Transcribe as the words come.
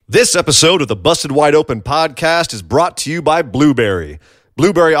This episode of the Busted Wide Open podcast is brought to you by Blueberry.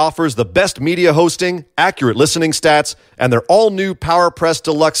 Blueberry offers the best media hosting, accurate listening stats, and their all-new PowerPress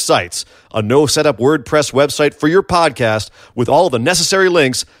Deluxe sites, a no-setup WordPress website for your podcast with all the necessary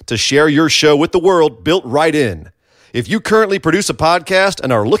links to share your show with the world built right in. If you currently produce a podcast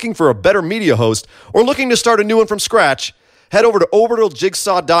and are looking for a better media host or looking to start a new one from scratch, head over to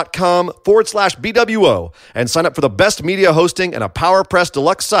orbitaljigsaw.com/BWO and sign up for the best media hosting and a PowerPress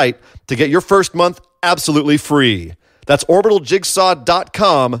Deluxe site to get your first month absolutely free. That's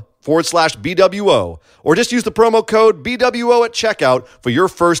orbitaljigsaw.com/BWO, or just use the promo code BWO at checkout for your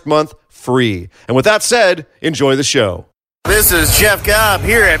first month free. And with that said, enjoy the show. This is Jeff Gobb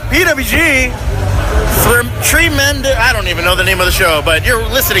here at PWG. Tremendous. I don't even know the name of the show, but you're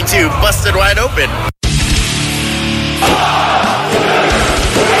listening to Busted Wide Open.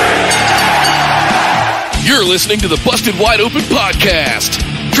 You're listening to the Busted Wide Open podcast,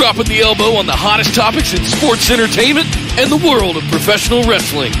 dropping the elbow on the hottest topics in sports entertainment and the world of professional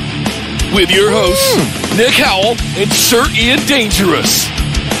wrestling. With your hosts, Nick Howell and Sir Ian Dangerous.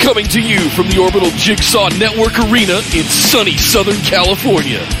 Coming to you from the Orbital Jigsaw Network Arena in sunny Southern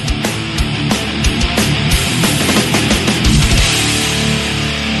California.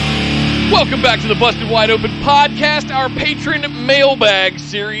 Welcome back to the Busted Wide Open podcast, our patron mailbag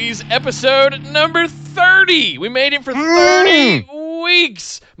series, episode number 30. We made it for 30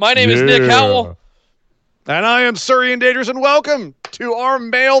 weeks. My name is Nick Howell. And I am Sir Ian Dangerous, and welcome to our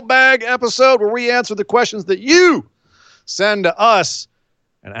mailbag episode where we answer the questions that you send to us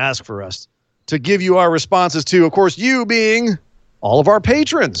and ask for us to give you our responses to, of course, you being all of our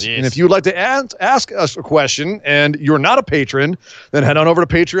patrons. Yes. And if you would like to ask us a question and you're not a patron, then head on over to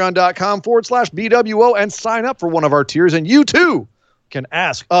patreon.com/BWO and sign up for one of our tiers. And you too can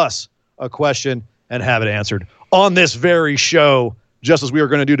ask us a question and have it answered on this very show, just as we are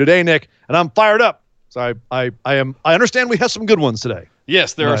going to do today, Nick. And I'm fired up. So I understand we have some good ones today.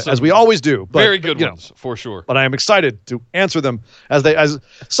 Yes, there are some. As we always do. But, very good ones, for sure. But I am excited to answer them as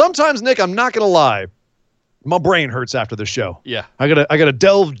sometimes, Nick, I'm not going to lie, my brain hurts after the show. Yeah. I gotta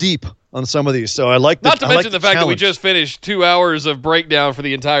delve deep on some of these. So I like Not to mention the fact that we just finished 2 hours of breakdown for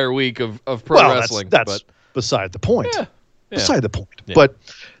the entire week of pro wrestling. That's beside the point. Yeah. Beside the point. Yeah. But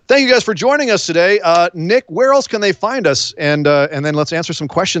thank you guys for joining us today. Nick, where else can they find us? And then let's answer some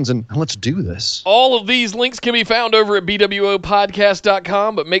questions and let's do this. All of these links can be found over at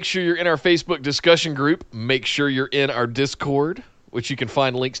bwopodcast.com, but make sure you're in our Facebook discussion group. Make sure you're in our Discord, which you can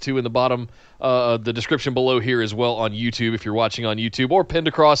find links to in the bottom the description below here as well on YouTube if you're watching on YouTube, or pinned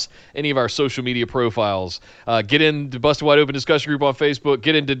across any of our social media profiles. Get into Busted Wide Open discussion group on Facebook.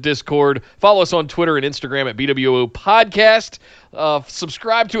 Get into Discord. Follow us on Twitter and Instagram at BWO Podcast.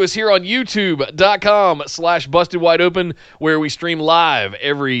 Subscribe to us here on YouTube.com/Busted Wide Open, where we stream live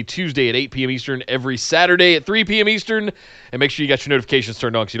every Tuesday at 8 p.m. Eastern, every Saturday at 3 p.m. Eastern. And make sure you got your notifications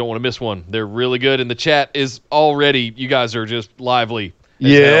turned on because you don't want to miss one. They're really good, and the chat is already, you guys are just lively.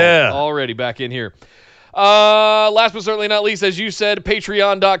 Yeah. Already back in here. Last but certainly not least, as you said,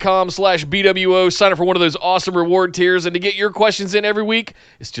 patreon.com/BWO. Sign up for one of those awesome reward tiers. And to get your questions in every week,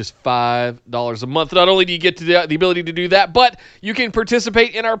 it's just $5 a month. Not only do you get to the ability to do that, but you can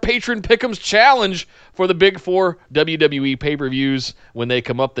participate in our Patron Pick'ems Challenge for the Big Four WWE pay-per-views when they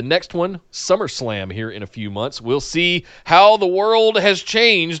come up. The next one, SummerSlam, here in a few months. We'll see how the world has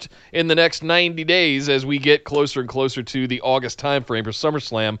changed in the next 90 days as we get closer and closer to the August timeframe for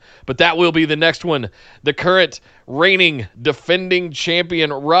SummerSlam. But that will be the next one. The current reigning defending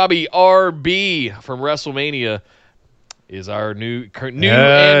champion, Robbie R.B. from WrestleMania, is our new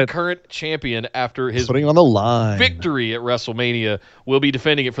and current champion after his putting on the line victory at WrestleMania. Will be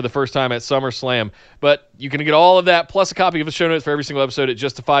defending it for the first time at SummerSlam. But you can get all of that, plus a copy of the show notes for every single episode at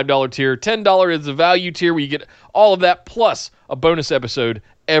just a $5 tier. $10 is the value tier, where you get all of that, plus a bonus episode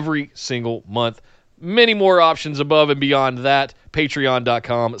every single month. Many more options above and beyond that.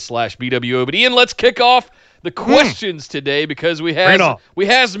 Patreon.com/BWO. But Ian, let's kick off the questions today, because we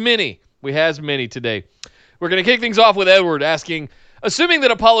has many today. We're going to kick things off with Edward asking, assuming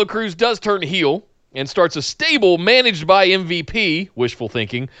that Apollo Crews does turn heel and starts a stable managed by MVP, wishful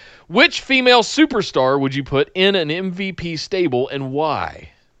thinking, which female superstar would you put in an MVP stable and why?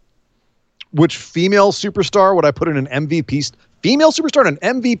 Which female superstar would I put in an female superstar in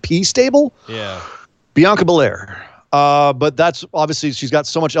an MVP stable? Yeah. Bianca Belair. But that's obviously, she's got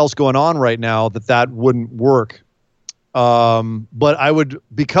so much else going on right now that wouldn't work. But I would,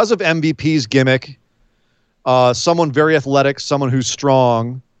 because of MVP's gimmick, someone very athletic, someone who's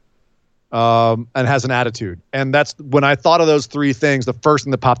strong, and has an attitude. And that's when I thought of those three things, the first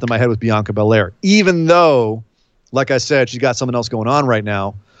thing that popped in my head was Bianca Belair. Even though, like I said, she's got something else going on right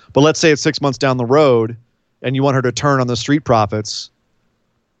now. But let's say it's 6 months down the road and you want her to turn on the Street Profits.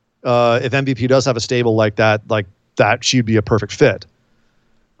 If MVP does have a stable like that, she'd be a perfect fit.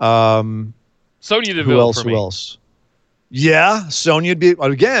 Sonya Deville. Who else? For me. Who else? Yeah, Sonya'd be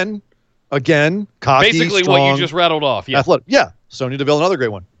again, cocky, Basically, strong, what you just rattled off. Yeah. athletic. Yeah, Sonya Deville, another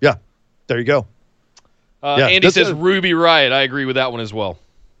great one. Yeah, there you go. Yeah, Andy says Ruby Riott. I agree with that one as well.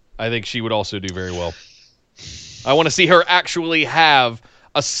 I think she would also do very well. I want to see her actually have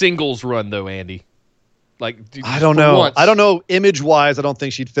a singles run, though, Andy. I don't know. Once. I don't know. Image-wise, I don't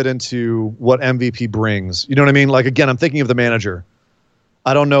think she'd fit into what MVP brings. You know what I mean? Again, I'm thinking of the manager.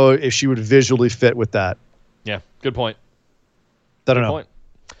 I don't know if she would visually fit with that. Yeah, good point. I don't know.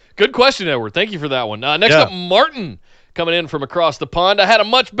 Good question, Edward. Thank you for that one. Next up, Martin coming in from across the pond. I had a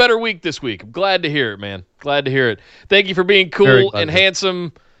much better week this week. I'm glad to hear it, man. Glad to hear it. Thank you for being cool and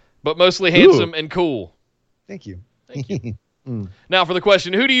handsome, but mostly handsome and cool. Thank you. Thank you. Now for the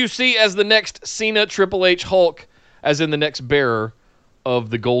question, who do you see as the next Cena, Triple H, Hulk, as in the next bearer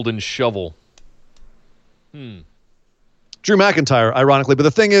of the golden shovel? Drew McIntyre, ironically. But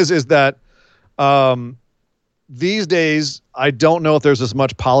the thing is that these days, I don't know if there's as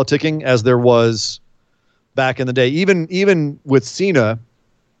much politicking as there was back in the day. Even with Cena,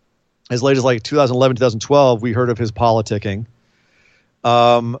 as late as 2011, 2012, we heard of his politicking.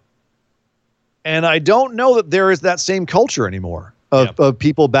 And I don't know that there is that same culture anymore of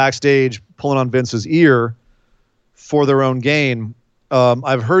people backstage pulling on Vince's ear for their own gain.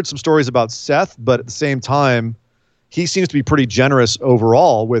 I've heard some stories about Seth, but at the same time, he seems to be pretty generous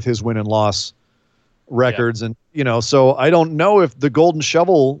overall with his win and loss records. And, so I don't know if the golden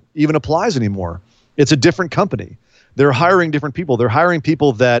shovel even applies anymore. It's a different company. They're hiring different people. They're hiring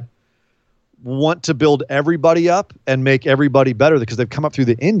people that want to build everybody up and make everybody better because they've come up through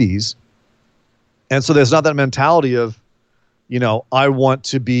the indies. And so there's not that mentality of, I want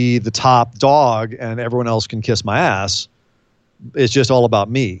to be the top dog and everyone else can kiss my ass. It's just all about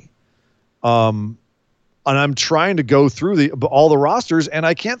me. And I'm trying to go through all the rosters, and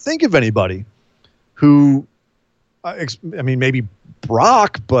I can't think of anybody who, maybe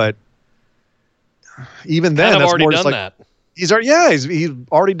Brock, but even then, that's already more done just that. He's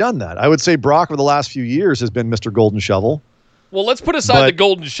already done that. I would say Brock for the last few years has been Mr. Golden Shovel. Well, let's put aside the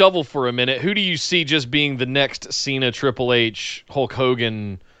golden shovel for a minute. Who do you see just being the next Cena, Triple H, Hulk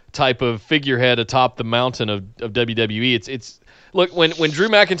Hogan type of figurehead atop the mountain of WWE? It's look, when Drew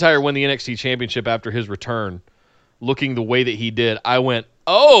McIntyre won the NXT Championship after his return, looking the way that he did, I went,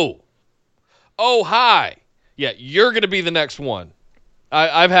 oh, hi. Yeah, you're going to be the next one.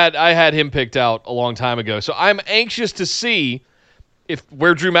 I had him picked out a long time ago. So I'm anxious to see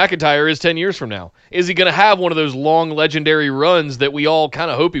where Drew McIntyre is 10 years from now. Is he going to have one of those long legendary runs that we all kind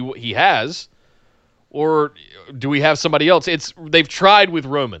of hope he has? Or do we have somebody else? They've tried with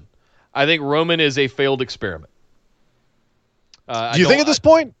Roman. I think Roman is a failed experiment. Do you think at this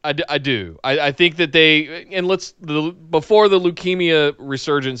point? I do. I think that before the leukemia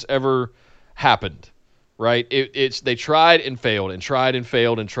resurgence ever happened, right? They tried and failed and tried and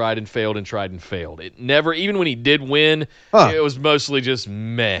failed and tried and failed and tried and failed. It never, even when he did win, it was mostly just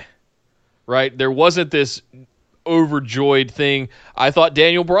meh, right? There wasn't this overjoyed thing. I thought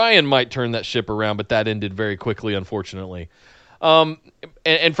Daniel Bryan might turn that ship around, but that ended very quickly, unfortunately.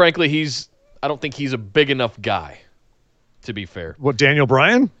 And frankly, I don't think he's a big enough guy, to be fair. What, Daniel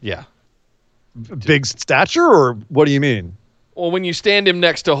Bryan? Yeah. Big stature, or what do you mean? Well, when you stand him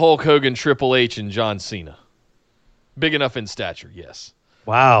next to Hulk Hogan, Triple H, and John Cena. Big enough in stature, yes.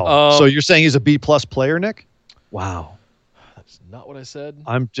 Wow. So you're saying he's a B+ player, Nick? Wow. That's not what I said.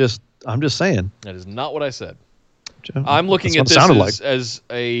 I'm just saying. That is not what I said. I'm looking at this as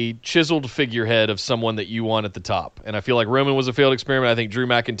a chiseled figurehead of someone that you want at the top. And I feel like Roman was a failed experiment. I think Drew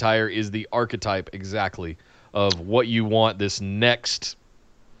McIntyre is the archetype exactly of what you want this next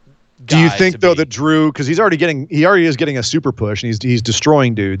guy. Do you think though that Drew, because he already is getting a super push and he's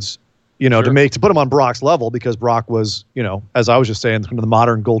destroying dudes, sure, to put him on Brock's level, because Brock was, as I was just saying, the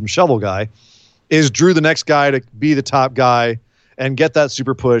modern golden shovel guy. Is Drew the next guy to be the top guy and get that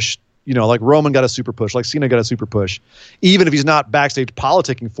super push? Like Roman got a super push, like Cena got a super push. Even if he's not backstage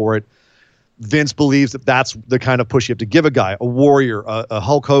politicking for it, Vince believes that that's the kind of push you have to give a guy, a Warrior, a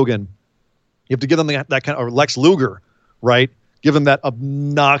Hulk Hogan. You have to give them that kind of, or Lex Luger, right? Give them that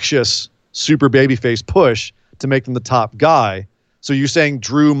obnoxious super babyface push to make them the top guy. So you're saying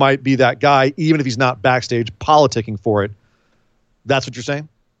Drew might be that guy, even if he's not backstage politicking for it. That's what you're saying?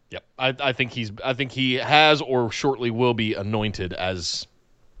 Yep. I think he has or shortly will be anointed as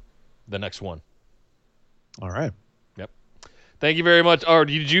the next one. All right. Yep. Thank you very much.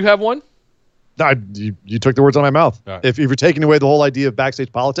 Did you have one? You took the words out of my mouth. Right. If you're taking away the whole idea of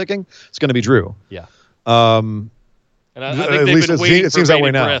backstage politicking, it's going to be Drew. Yeah. Um, And I At think they've least been it waiting seems that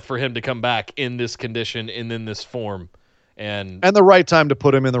way bated now. breath for him to come back in this condition and in this form. And the right time to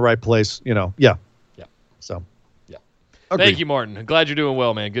put him in the right place, Yeah. Yeah. So. Yeah. Agreed. Thank you, Martin. I'm glad you're doing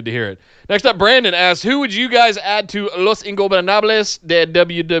well, man. Good to hear it. Next up, Brandon asks, who would you guys add to Los Ingobernables de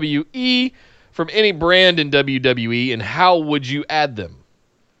WWE from any brand in WWE, and how would you add them?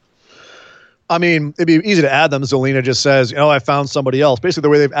 I mean, it'd be easy to add them. Zelina just says, I found somebody else. Basically, the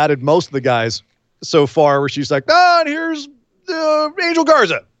way they've added most of the guys so far, where she's like, and here's Angel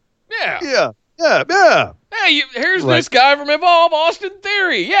Garza. Yeah. Yeah. Hey, here's Right. this guy from Evolve, Austin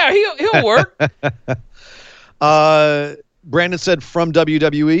Theory. Yeah, he'll work. Brandon said from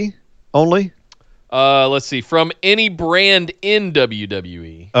WWE only. Let's see. From any brand in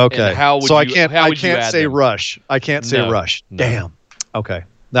WWE. Okay. And how would so you, how I would you can't add say them? Rush. I can't say No. Rush. No. Damn. Okay.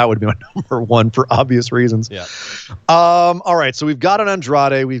 That would be my number one for obvious reasons. Yeah. All right. So we've got an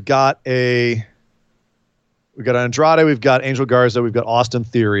Andrade. We've got an Andrade. We've got Angel Garza. We've got Austin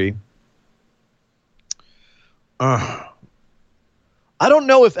Theory. I don't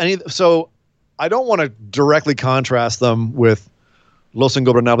know if any. So I don't want to directly contrast them with Los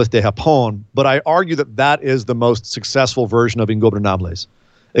Ingobernables de Japón, but I argue that is the most successful version of Ingobernables,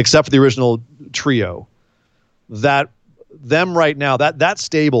 except for the original trio. That them right now, that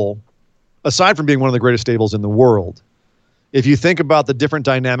stable, aside from being one of the greatest stables in the world, if you think about the different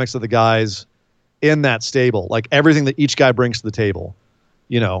dynamics of the guys in that stable, like everything that each guy brings to the table,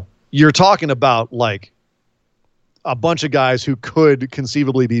 you're talking about like a bunch of guys who could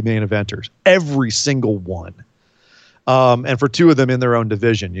conceivably be main eventers, every single one. And for two of them in their own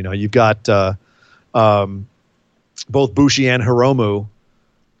division, you've got both Bushi and Hiromu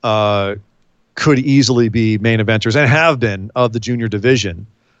could easily be main eventers and have been of the junior division.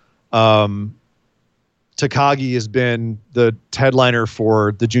 Takagi has been the headliner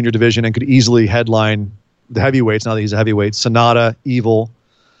for the junior division and could easily headline the heavyweights now that he's a heavyweight. Sonata, Evil,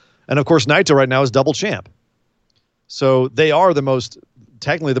 and of course Naito right now is double champ. So they are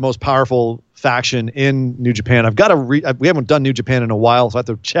technically the most powerful faction in New Japan. I've got to we haven't done New Japan in a while, so I have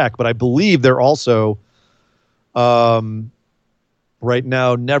to check, but I believe they're also right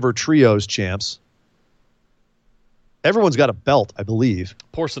now Never Trios champs. Everyone's got a belt, I believe.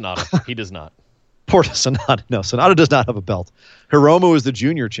 Poor Sonata. He does not. Poor Sonata. No, Sonata does not have a belt. Hiromu is the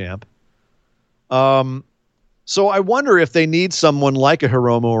junior champ. So I wonder if they need someone like a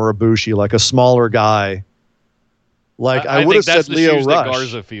Hiromu or a Bushi, like a smaller guy. Like I would have said Leo shoes Rush. that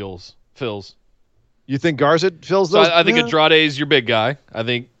Garza fills. You think Garza fills So those? I think Andrade is your big guy. I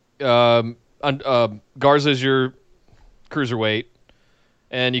think Garza is your cruiserweight,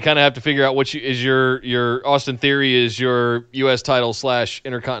 and you kind of have to figure out what is your Austin Theory is your U.S. title /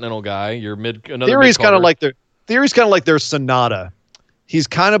 Intercontinental guy. Your Theory's kind of like their Sonata. He's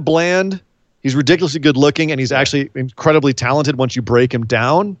kind of bland. He's ridiculously good looking, and he's actually incredibly talented once you break him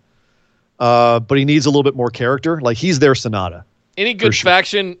down. But he needs a little bit more character. Like he's their Sonata. Any good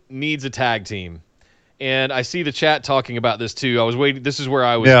faction needs a tag team. And I see the chat talking about this too. I was waiting. This is where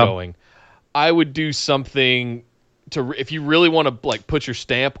I was going. I would do something if you really want to like put your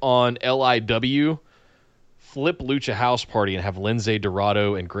stamp on LIW, flip Lucha House Party and have Lindsay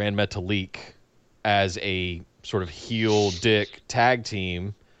Dorado and Grand Metalik as a sort of heel dick tag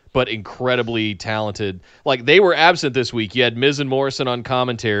team, but incredibly talented. Like they were absent this week. You had Miz and Morrison on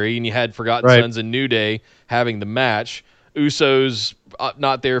commentary, and you had Forgotten Sons and New Day having the match. Usos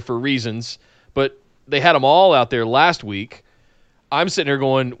not there for reasons, but they had them all out there last week. I'm sitting here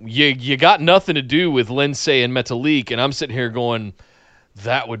going, you got nothing to do with Lindsay and Metalik, and I'm sitting here going,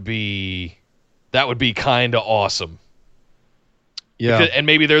 that would be kind of awesome. Yeah, and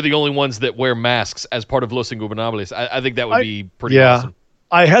maybe they're the only ones that wear masks as part of Los Ingobernables. I think that would be pretty awesome.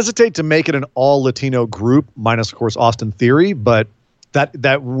 I hesitate to make it an all Latino group, minus of course Austin Theory, but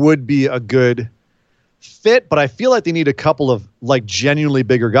that would be a good fit. But I feel like they need a couple of like genuinely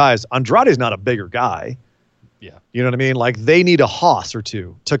bigger guys. Andrade's not a bigger guy. Yeah, you know what I mean? Like they need a Haas or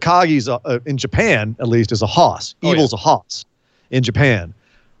two. Takagi's in Japan at least is a Haas. Evil's a Haas in Japan.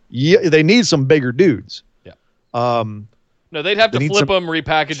 Yeah, they need some bigger dudes. Yeah. No, they'd have to flip them,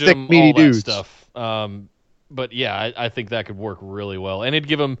 repackage them, all that stuff. But yeah, I think that could work really well, and it'd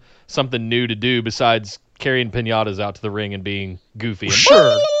give them something new to do besides carrying piñatas out to the ring and being goofy. And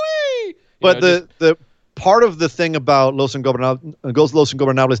sure, but the part of the thing about Los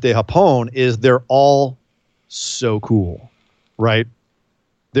Ingobernables de Japón is they're all so cool, right?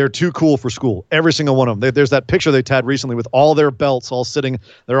 They're too cool for school. Every single one of them. There's that picture they had recently with all their belts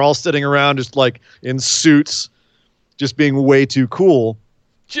they're all sitting around just like in suits, just being way too cool.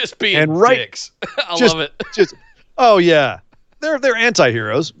 Just being and right, dicks. I love it. Oh yeah, they're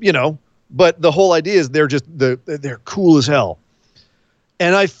anti-heroes, but the whole idea is they're just they're cool as hell.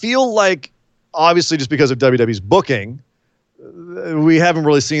 And I feel like, obviously, just because of WWE's booking, we haven't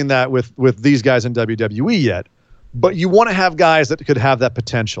really seen that with these guys in WWE yet. But you want to have guys that could have that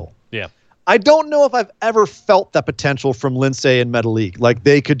potential. Yeah. I don't know if I've ever felt that potential from Lindsay and Metalik. Like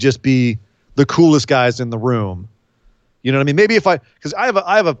they could just be the coolest guys in the room. You know what I mean? Maybe because I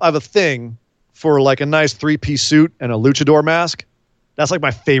have a thing for like a nice 3-piece suit and a luchador mask. That's like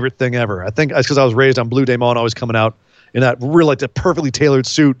my favorite thing ever. I think it's because I was raised on Blue Demon, always coming out in that real, like, that perfectly tailored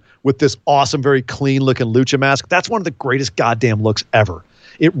suit with this awesome, very clean looking lucha mask. That's one of the greatest goddamn looks ever.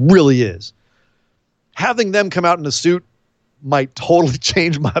 It really is. Having them come out in a suit might totally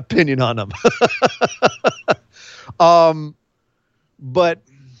change my opinion on them. But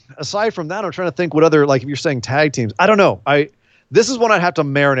aside from that, I'm trying to think what other, like if you're saying tag teams, I don't know. This is one I'd have to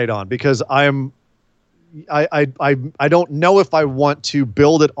marinate on because I don't know if I want to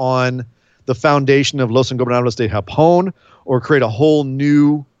build it on the foundation of Los Ingobernables de Japón or create a whole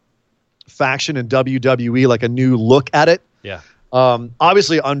new faction in WWE, like a new look at it. Yeah.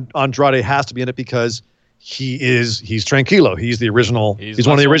 Obviously Andrade has to be in it because he's Tranquilo. He's the original. He's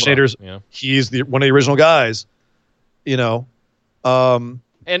one of the originators. Yeah. He's one of the original guys, And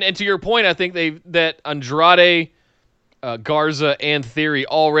to your point, I think that Andrade, Garza, and Theory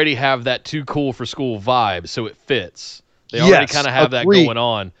already have that too cool for school vibe, so it fits. They already kind of have that going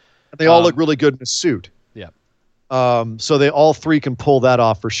on. They all look really good in a suit. Yeah. So they all three can pull that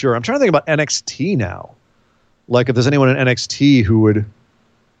off for sure. I'm trying to think about NXT now. Like if there's anyone in NXT who would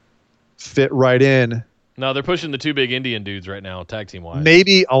fit right in. No, they're pushing the two big Indian dudes right now, tag team wise.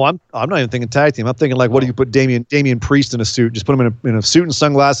 Maybe. Oh, I'm not even thinking tag team. I'm thinking like, what do you put Damian Priest in a suit? Just put him in a suit and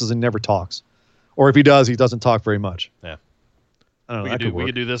sunglasses and never talks. Or if he does, he doesn't talk very much. Yeah. I don't know. We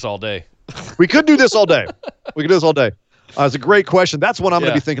could do this all day. We could do this all day. We could do this all day. It's a great question. That's what I'm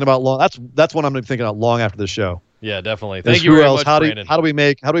going to be thinking about long. That's what I'm going to be thinking about long after the show. Yeah, definitely. Thank you very much, Brandon. How do we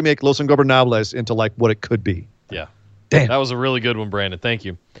make Los Ingobernables into like what it could be? Yeah. Damn. That was a really good one, Brandon. Thank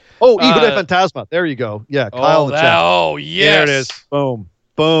you. Oh, Hijo de Fantasma. There you go. Yeah, Kyle in the chat. Oh, yes. There it is. Boom.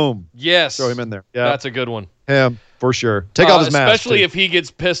 Boom. Yes. Throw him in there. Yeah. That's a good one. Him, for sure. Take off his mask. Especially if he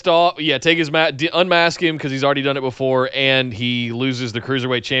gets pissed off. Yeah, take his mask, unmask him because he's already done it before, and he loses the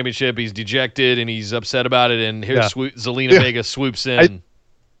Cruiserweight Championship. He's dejected, and he's upset about it, and here Zelina Vega swoops in.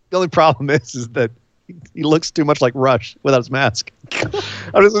 The only problem is that he looks too much like Rush without his mask.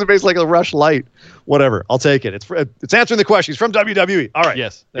 I'm just basically like a Rush light. Whatever. I'll take it. It's answering the question. He's from WWE. All right.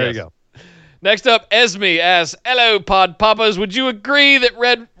 Yes. There you go. Next up, Esme asks, hello, Pod Papas. Would you agree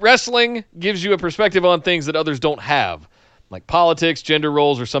that wrestling gives you a perspective on things that others don't have, like politics, gender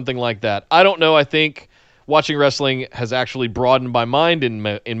roles, or something like that? I don't know. I think watching wrestling has actually broadened my mind in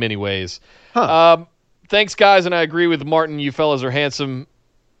many ways. Huh. Thanks, guys, and I agree with Martin. You fellas are handsome.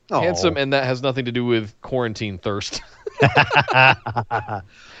 Aww. Handsome, and that has nothing to do with quarantine thirst.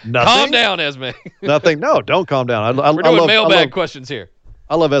 Nothing? Calm down, Esme. Nothing. No, don't calm down. We're doing mailbag questions here.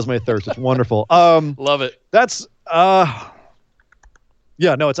 I love Esme Thirst. It's wonderful. Love it. That's yeah,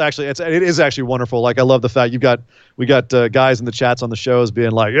 no, it is actually wonderful. Like I love the fact we got guys in the chats on the shows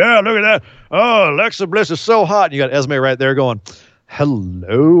being like, yeah, look at that. Oh, Alexa Bliss is so hot. And you got Esme right there going,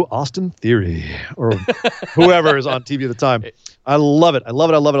 hello, Austin Theory, or whoever is on TV at the time. I love it. I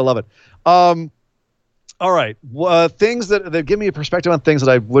love it. All right. Things that give me a perspective on things that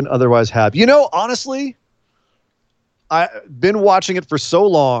I wouldn't otherwise have. Honestly, I've been watching it for so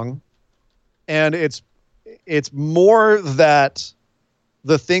long, and it's more that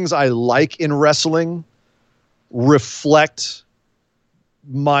the things I like in wrestling reflect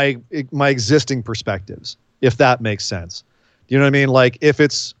my existing perspectives, if that makes sense. Do you know what I mean? Like if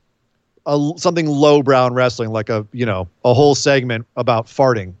it's something lowbrow in wrestling, like a whole segment about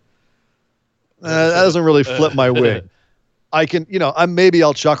farting, that doesn't really flip my wig. I can, maybe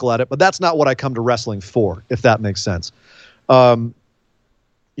I'll chuckle at it, but that's not what I come to wrestling for, if that makes sense. I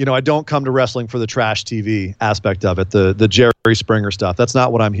don't come to wrestling for the trash TV aspect of it, the Jerry Springer stuff. That's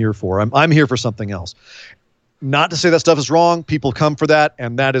not what I'm here for. I'm here for something else. Not to say that stuff is wrong. People come for that,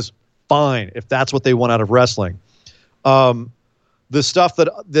 and that is fine if that's what they want out of wrestling. The stuff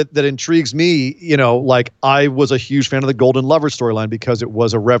that intrigues me, like I was a huge fan of the Golden Lover storyline because it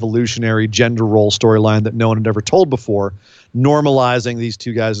was a revolutionary gender role storyline that no one had ever told before, normalizing these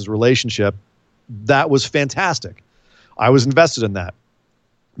two guys' relationship. That was fantastic. I was invested in that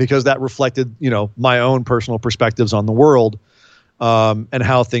because that reflected, my own personal perspectives on the world and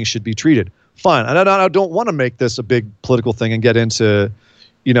how things should be treated. Fine. And I don't want to make this a big political thing and get into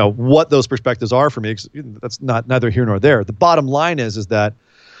what those perspectives are for me. That's neither here nor there. The bottom line is that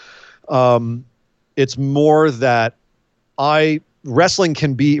It's more that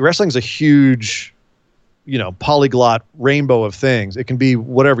wrestling's a huge, polyglot rainbow of things. It can be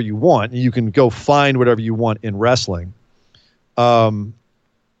whatever you want. You can go find whatever you want in wrestling. And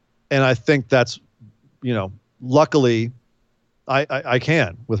I think that's, luckily I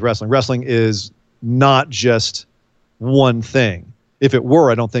can with wrestling. Wrestling is not just one thing. If it were,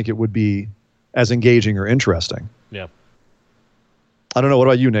 I don't think it would be as engaging or interesting. Yeah. I don't know. What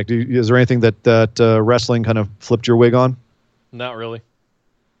about you, Nick? Is there anything that wrestling kind of flipped your wig on? Not really.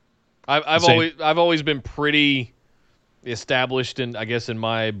 I've always been pretty established in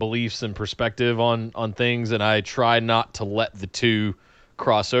my beliefs and perspective on things, and I try not to let the two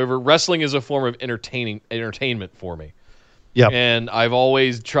cross over. Wrestling is a form of entertainment for me. Yeah. And I've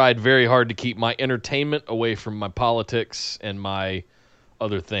always tried very hard to keep my entertainment away from my politics and my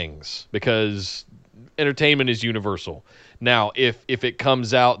other things, because entertainment is universal. Now, if it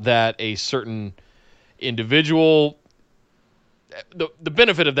comes out that a certain individual, the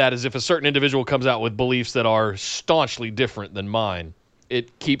benefit of that is if a certain individual comes out with beliefs that are staunchly different than mine,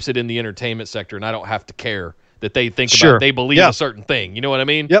 it keeps it in the entertainment sector, and I don't have to care that they think about, they believe a certain thing. You know what I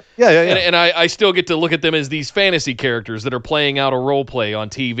mean? Yep. Yeah. And I still get to look at them as these fantasy characters that are playing out a role play on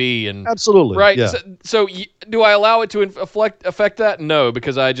TV. And absolutely. Right. Yeah. So do I allow it to affect that? No,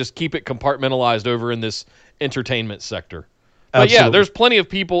 because I just keep it compartmentalized over in this entertainment sector. But absolutely. yeah, there's plenty of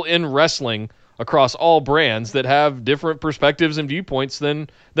people in wrestling across all brands that have different perspectives and viewpoints than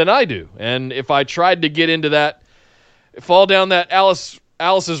I do. And if I tried to get into that, fall down that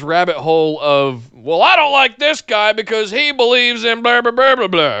Alice's rabbit hole of, well, I don't like this guy because he believes in blah, blah, blah, blah,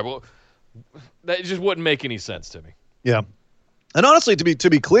 blah. Well, that just wouldn't make any sense to me. Yeah. And honestly, to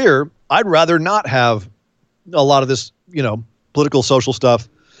be clear, I'd rather not have a lot of this, political, social stuff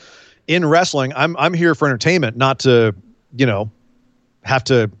in wrestling. I'm here for entertainment, not to, have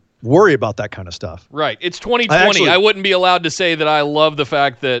to worry about that kind of stuff. Right. It's 2020. I wouldn't be allowed to say that I love the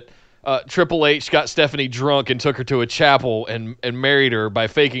fact that Triple H got Stephanie drunk and took her to a chapel and married her by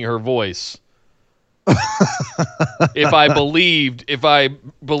faking her voice. if I believed that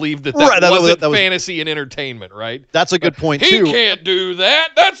right, wasn't fantasy and entertainment, right? That's a good point he too. He can't do that.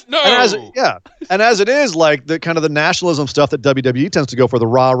 That's no. And as it is, like the kind of the nationalism stuff that WWE tends to go for, the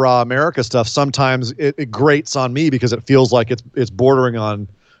rah America stuff, sometimes it grates on me because it feels like it's bordering on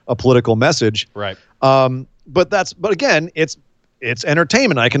a political message. Right. But again, it's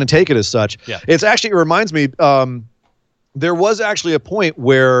entertainment. I can take it as such. Yeah. It reminds me, there was actually a point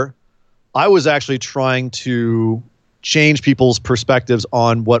where I was actually trying to change people's perspectives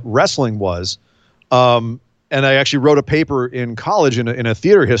on what wrestling was. And I actually wrote a paper in college in a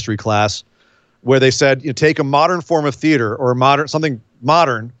theater history class where they said, take a modern form of theater or something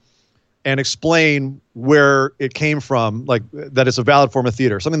modern and explain where it came from, like that it's a valid form of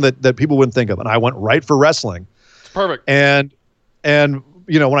theater, something that people wouldn't think of. And I went right for wrestling. It's perfect. And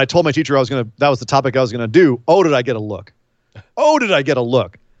when I told my teacher that was the topic I was going to do, did I get a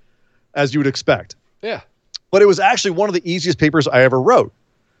look? As you would expect. Yeah. But it was actually one of the easiest papers I ever wrote.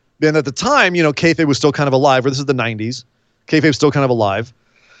 And at the time, kayfabe was still kind of alive, or this is the 90s. Kayfabe's still kind of alive.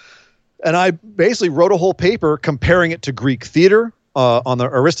 And I basically wrote a whole paper comparing it to Greek theater, on the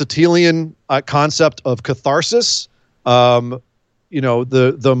Aristotelian concept of catharsis, the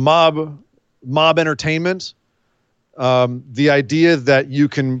mob entertainment, the idea that you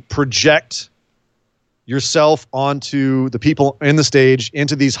can project yourself onto the people in the stage,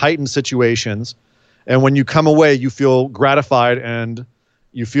 into these heightened situations, and when you come away, you feel gratified and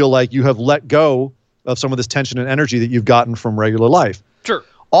you feel like you have let go of some of this tension and energy that you've gotten from regular life. Sure.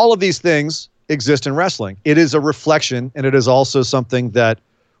 All of these things exist in wrestling. It is a reflection, and it is also something that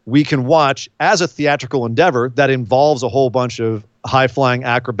we can watch as a theatrical endeavor that involves a whole bunch of high-flying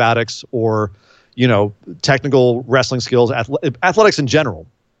acrobatics or, technical wrestling skills, athletics in general.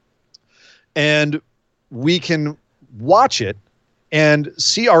 And we can watch it and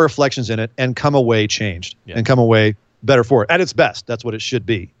see our reflections in it and come away changed and come away better for it. At its best, that's what it should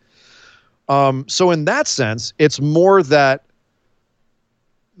be. So in that sense, it's more that,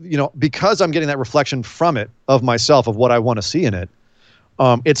 because I'm getting that reflection from it of myself, of what I want to see in it,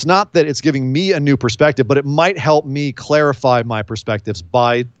 it's not that it's giving me a new perspective, but it might help me clarify my perspectives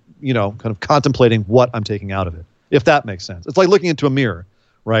by, kind of contemplating what I'm taking out of it, if that makes sense. It's like looking into a mirror,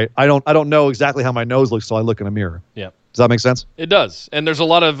 right? I don't know exactly how my nose looks, so I look in a mirror. Yeah. Does that make sense? It does. And there's a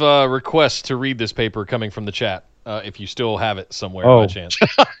lot of requests to read this paper coming from the chat, if you still have it somewhere by chance.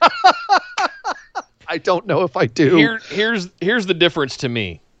 I don't know if I do. Here's the difference to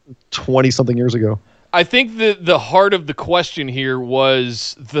me. 20-something years ago. I think the heart of the question here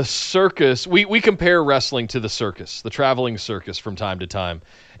was the circus. We compare wrestling to the circus, the traveling circus from time to time.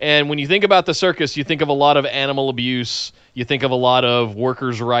 And when you think about the circus, you think of a lot of animal abuse. You think of a lot of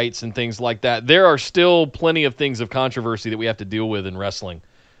workers' rights and things like that. There are still plenty of things of controversy that we have to deal with in wrestling.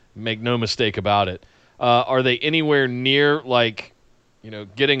 Make no mistake about it. Are they anywhere near, like,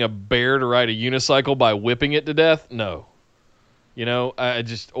 getting a bear to ride a unicycle by whipping it to death? No.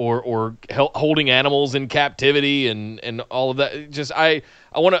 Or holding animals in captivity and all of that. Just I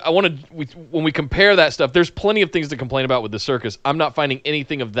want to when we compare that stuff, there's plenty of things to complain about with the circus. I'm not finding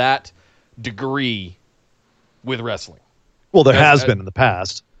anything of that degree with wrestling. Well, there has been in the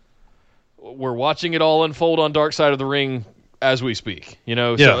past. We're watching it all unfold on Dark Side of the Ring as we speak.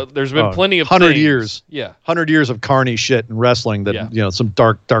 So there's been plenty of 100 things. years. Yeah. 100 years of carny shit in wrestling that, some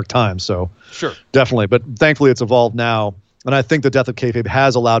dark times. So sure. Definitely. But thankfully it's evolved now. And I think the death of kayfabe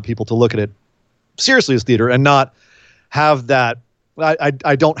has allowed people to look at it seriously as theater and not have that. I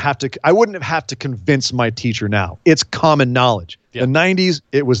wouldn't have to convince my teacher now. It's common knowledge. Yeah. The 90s,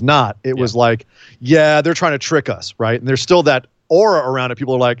 it was not. It was like, they're trying to trick us, right? And there's still that aura around it.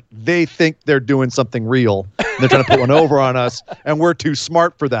 People are like, they think they're doing something real. And they're trying to put one over on us, and we're too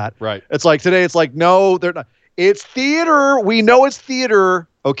smart for that. Right. It's like today, it's like, no, they're not. It's theater. We know it's theater,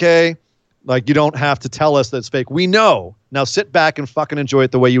 okay? Like, you don't have to tell us that it's fake. We know. Now sit back and fucking enjoy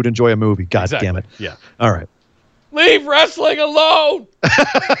it the way you would enjoy a movie. God damn it. Yeah. All right. Leave wrestling alone.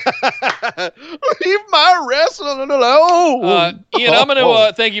 Leave my wrestling alone. Ian, I'm going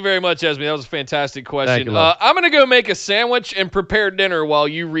to thank you very much, Esme. That was a fantastic question. Thank you, love. I'm going to go make a sandwich and prepare dinner while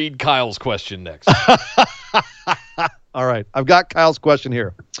you read Kyle's question next. All right. I've got Kyle's question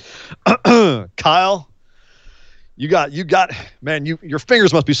here. Kyle, you got, man, your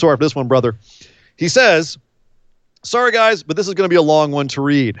fingers must be sore for this one, brother. He says, sorry, guys, but this is going to be a long one to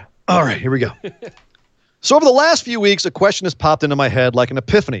read. All right, here we go. So over the last few weeks, a question has popped into my head like an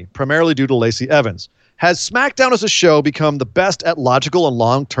epiphany, primarily due to Lacey Evans. Has SmackDown as a show become the best at logical and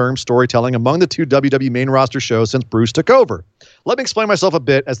long-term storytelling among the two WWE main roster shows since Bruce took over? Let me explain myself a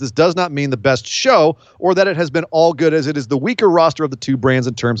bit, as this does not mean the best show or that it has been all good, as it is the weaker roster of the two brands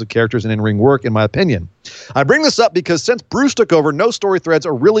in terms of characters and in-ring work, in my opinion. I bring this up because since Bruce took over, no story threads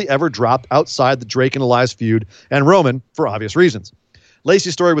are really ever dropped outside the Drake and Elias feud and Roman, for obvious reasons.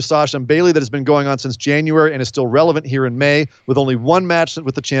 Lacey's story with Sasha and Bayley that has been going on since January and is still relevant here in May, with only one match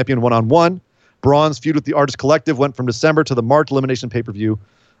with the champion one-on-one. Braun's feud with the Artist Collective went from December to the March Elimination pay-per-view.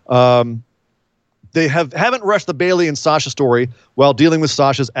 They haven't rushed the Bayley and Sasha story while dealing with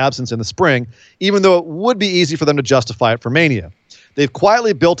Sasha's absence in the spring, even though it would be easy for them to justify it for Mania. They've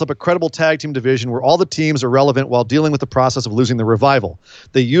quietly built up a credible tag team division where all the teams are relevant while dealing with the process of losing the Revival.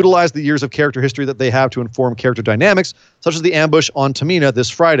 They utilize the years of character history that they have to inform character dynamics, such as the ambush on Tamina this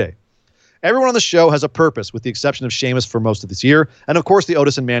Friday. Everyone on the show has a purpose, with the exception of Sheamus for most of this year, and of course the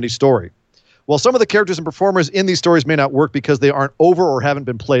Otis and Mandy story. While some of the characters and performers in these stories may not work because they aren't over or haven't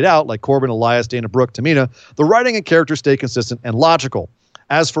been played out, like Corbin, Elias, Dana Brooke, Tamina, the writing and characters stay consistent and logical.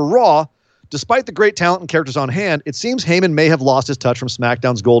 As for Raw, despite the great talent and characters on hand, it seems Heyman may have lost his touch from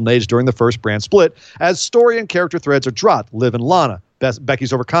SmackDown's golden age during the first brand split, as story and character threads are dropped. Liv and Lana,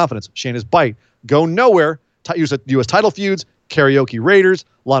 Becky's overconfidence, Shayna's bite, go nowhere, U.S. title feuds, karaoke Raiders,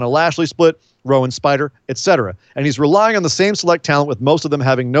 Lana Lashley split, Rowan Spider, etc. And he's relying on the same select talent, with most of them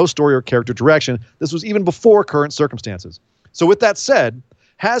having no story or character direction. This was even before current circumstances. So with that said,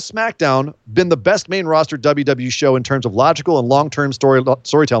 has SmackDown been the best main roster WWE show in terms of logical and long-term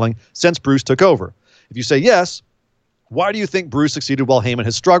storytelling since Bruce took over? If you say yes, why do you think Bruce succeeded while Heyman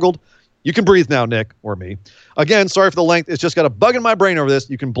has struggled? You can breathe now, Nick, or me. Again, sorry for the length. It's just got a bug in my brain over this.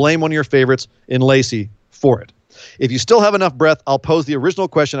 You can blame one of your favorites in Lacey for it. If you still have enough breath, I'll pose the original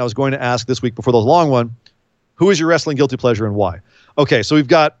question I was going to ask this week before the long one. Who is your wrestling guilty pleasure and why? Okay, so we've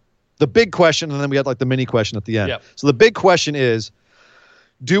got the big question, and then we got like the mini question at the end. Yep. So the big question is,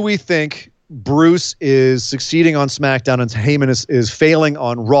 do we think Bruce is succeeding on SmackDown and Heyman is failing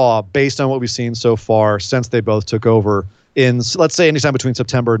on Raw based on what we've seen so far since they both took over in, let's say, anytime between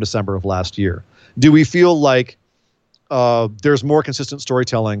September and December of last year? Do we feel like there's more consistent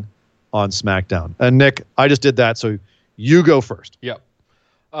storytelling on SmackDown? And Nick, I just did that, so you go first. Yep.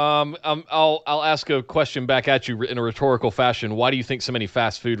 I'll ask a question back at you in a rhetorical fashion. Why do you think so many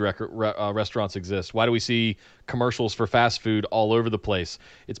fast food restaurants exist? Why do we see commercials for fast food all over the place?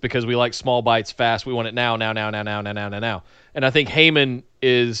 It's because we like small bites, fast. We want it now. And I think Heyman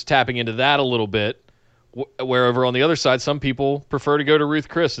is tapping into that a little bit. Wherever on the other side, some people prefer to go to Ruth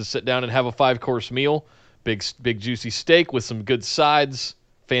Chris and sit down and have a 5-course meal, big juicy steak with some good sides,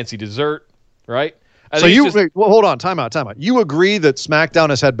 fancy dessert, right? So hold on, time out. You agree that SmackDown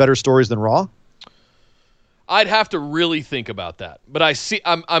has had better stories than Raw? I'd have to really think about that. But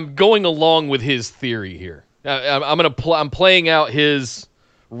I'm going along with his theory here. I'm playing out his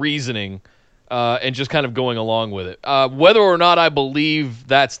reasoning and just kind of going along with it. Whether or not I believe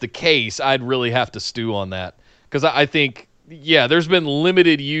that's the case, I'd really have to stew on that, because I think, yeah, there's been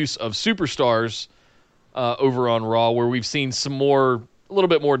limited use of superstars over on Raw, where we've seen a little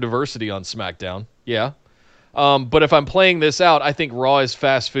bit more diversity on SmackDown. Yeah. But if I'm playing this out, I think Raw is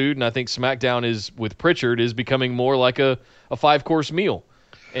fast food, and I think SmackDown with Pritchard is becoming more like a 5-course meal.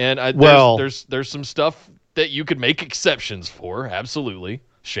 And there's some stuff that you could make exceptions for, absolutely,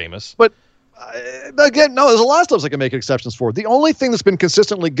 Sheamus. But again, no, there's a lot of stuff I can make exceptions for. The only thing that's been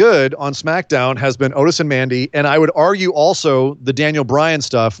consistently good on SmackDown has been Otis and Mandy, and I would argue also the Daniel Bryan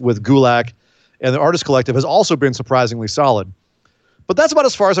stuff with Gulak and the Artist Collective has also been surprisingly solid. But that's about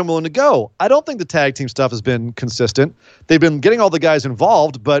as far as I'm willing to go. I don't think the tag team stuff has been consistent. They've been getting all the guys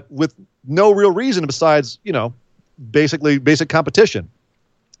involved, but with no real reason besides, basic competition.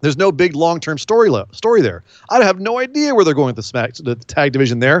 There's no big long-term story there. I have no idea where they're going with the tag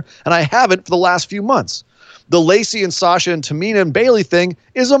division there, and I haven't for the last few months. The Lacey and Sasha and Tamina and Bayley thing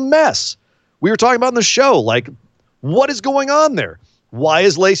is a mess. We were talking about in the show, what is going on there? Why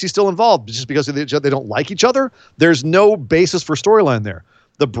is Lacey still involved? Just because they don't like each other? There's no basis for storyline there.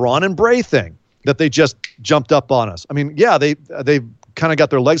 The Braun and Bray thing that they just jumped up on us. I mean, yeah, they kind of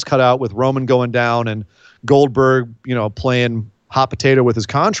got their legs cut out with Roman going down and Goldberg, playing hot potato with his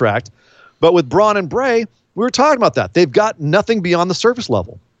contract. But with Braun and Bray, we were talking about that. They've got nothing beyond the surface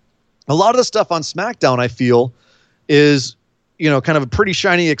level. A lot of the stuff on SmackDown, I feel, is, kind of a pretty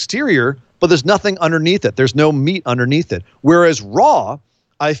shiny exterior, but there's nothing underneath it. There's no meat underneath it. Whereas Raw,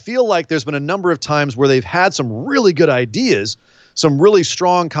 I feel like there's been a number of times where they've had some really good ideas, some really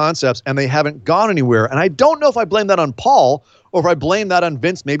strong concepts, and they haven't gone anywhere. And I don't know if I blame that on Paul or if I blame that on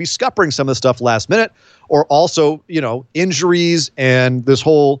Vince maybe scuppering some of the stuff last minute, or also, injuries and this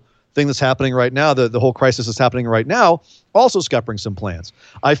whole thing that's happening right now, the whole crisis that's happening right now, also scuppering some plans.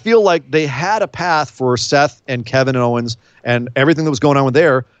 I feel like they had a path for Seth and Kevin Owens and everything that was going on with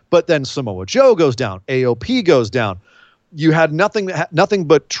there, but then Samoa Joe goes down, AOP goes down. You had nothing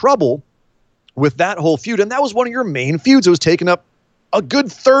but trouble with that whole feud, and that was one of your main feuds. It was taking up a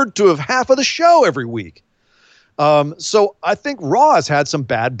good third to half of the show every week. So I think Raw has had some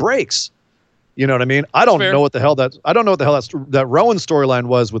bad breaks. You know what I mean? I don't know what the hell that Rowan storyline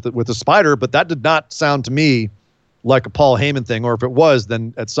was with the spider, but that did not sound to me like a Paul Heyman thing, or if it was,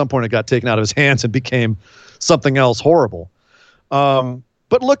 then at some point it got taken out of his hands and became something else horrible.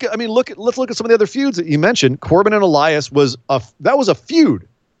 But let's look at some of the other feuds that you mentioned. Corbin and Elias was a feud,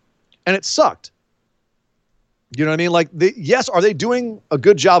 and it sucked. You know what I mean? Yes, are they doing a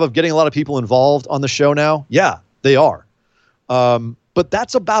good job of getting a lot of people involved on the show now? Yeah, they are. But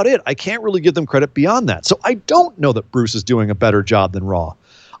that's about it. I can't really give them credit beyond that. So I don't know that Bruce is doing a better job than Raw.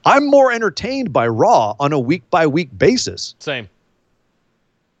 I'm more entertained by Raw on a week-by-week basis. Same.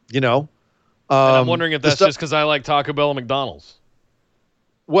 And I'm wondering if that's just because I like Taco Bell and McDonald's.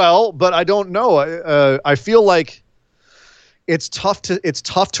 Well, but I don't know. I feel like it's tough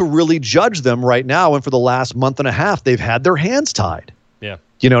to really judge them right now. And for the last month and a half, they've had their hands tied. Yeah.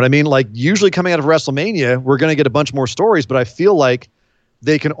 You know what I mean? Usually coming out of WrestleMania, we're going to get a bunch more stories, but I feel like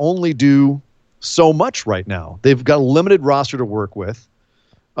they can only do so much right now. They've got a limited roster to work with.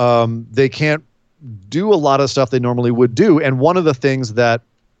 They can't do a lot of stuff they normally would do. And one of the things that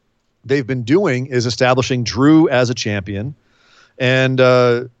they've been doing is establishing Drew as a champion and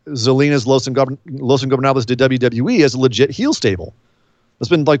Zelina's Los Ingobernables to WWE as a legit heel stable. That's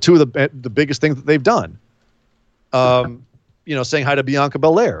been two of the biggest things that they've done. Saying hi to Bianca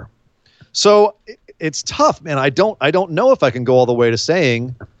Belair. So it's tough, man. I don't know if I can go all the way to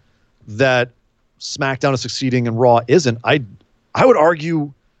saying that SmackDown is succeeding and Raw isn't. I would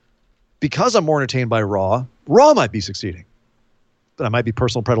argue, because I'm more entertained by Raw might be succeeding. That might be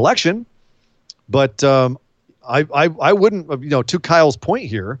personal predilection, but I wouldn't, to Kyle's point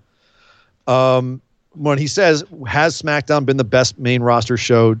here, when he says, has SmackDown been the best main roster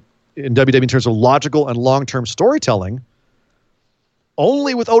show in WWE in terms of logical and long-term storytelling?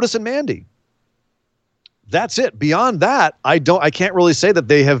 Only with Otis and Mandy. That's it. Beyond that, I can't really say that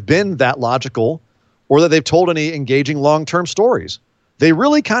they have been that logical or that they've told any engaging long-term stories. They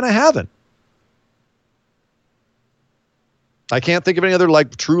really kind of haven't. I can't think of any other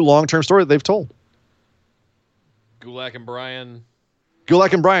true long-term story that they've told. Gulak and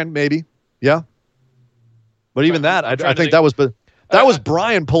Bryan, maybe. Yeah. But even that, I think that was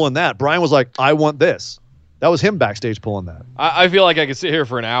Bryan pulling that. Bryan was like, I want this. That was him backstage pulling that. I feel like I could sit here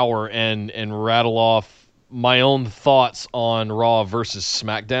for an hour and rattle off my own thoughts on Raw versus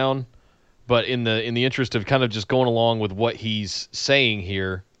SmackDown, But in the interest of kind of just going along with what he's saying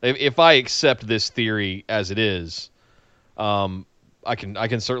here, if I accept this theory as it is, I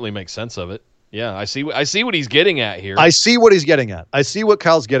can certainly make sense of it. Yeah, I see what he's getting at here. I see what he's getting at. I see what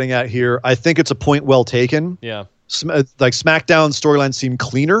Kyle's getting at here. I think it's a point well taken. Yeah. Like SmackDown storylines seem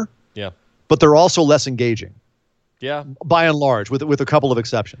cleaner. Yeah. But they're also less engaging. Yeah. By and large, with a couple of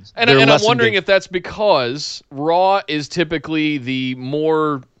exceptions. And I'm wondering if that's because Raw is typically the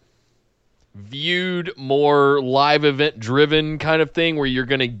more viewed, more live event driven kind of thing where you're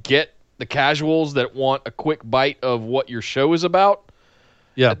going to get the casuals that want a quick bite of what your show is about.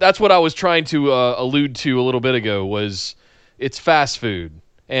 Yeah. That's what I was trying to allude to a little bit ago was it's fast food.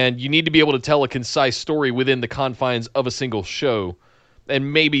 And you need to be able to tell a concise story within the confines of a single show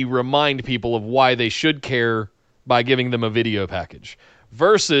and maybe remind people of why they should care by giving them a video package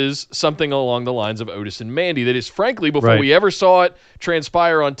versus something along the lines of Otis and Mandy that is, frankly, before we ever saw it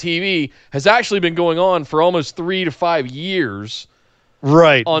transpire on TV, has actually been going on for almost 3 to 5 years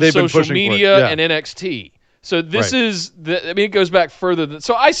on They've social media and NXT. So this is, it goes back further.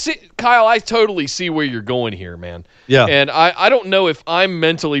 So I see, Kyle, I totally see where you're going here, man. Yeah. And I don't know if I'm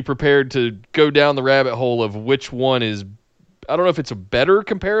mentally prepared to go down the rabbit hole of which one is, I don't know if it's a better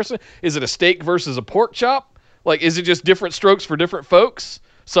comparison. Is it a steak versus a pork chop? Like, is it just different strokes for different folks?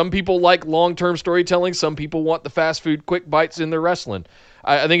 Some people like long-term storytelling. Some people want the fast food quick bites in their wrestling.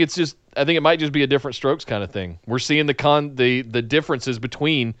 I think it might just be a different strokes kind of thing. We're seeing the differences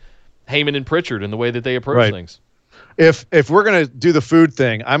between Heyman and Pritchard and the way that they approach things. If we're going to do the food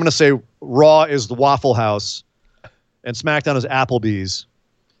thing, I'm going to say Raw is the Waffle House and SmackDown is Applebee's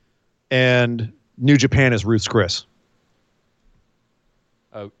and New Japan is Ruth's Chris.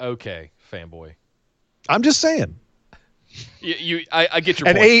 Oh, okay, fanboy. I'm just saying. I get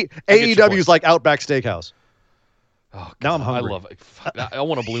your point. And AEW is like Outback Steakhouse. Oh, God, now I'm hungry. I love it. I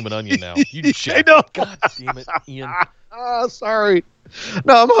want a blooming onion now. You I know. God damn it, Ian. Oh, sorry.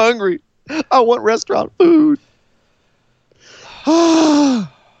 No, I'm hungry. I want restaurant food. Sorry,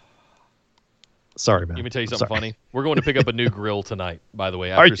 man. Let me tell you something funny. We're going to pick up a new grill tonight, by the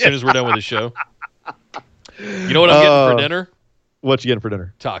way, as soon as we're done with the show. You know what I'm getting for dinner? What you getting for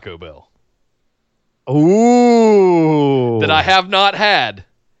dinner? Taco Bell. Ooh. That I have not had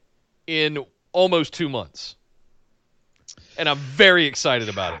in almost 2 months. And I'm very excited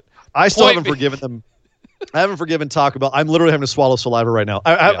about it. I still haven't forgiven them. I haven't forgiven Taco Bell. I'm literally having to swallow saliva right now.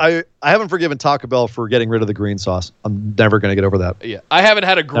 I haven't forgiven Taco Bell for getting rid of the green sauce. I'm never going to get over that. Yeah, I haven't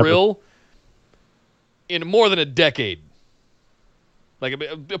had a grill in more than a decade. Like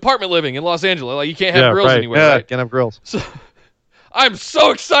apartment living in Los Angeles, like you can't have grills anywhere. Yeah, right? Can't have grills. So, I'm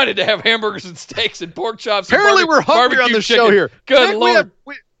so excited to have hamburgers and steaks and pork chops. Apparently, we're hungry on the show here. Good Nick, Lord.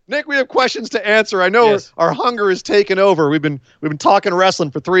 Nick, we have questions to answer. I know our hunger is taken over. We've been talking wrestling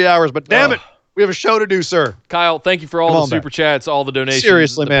for 3 hours, but damn it, we have a show to do, sir. Kyle, thank you for all the super chats, all the donations,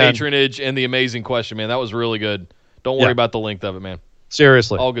 seriously, the patronage, and the amazing question, man. That was really good. Don't worry about the length of it, man.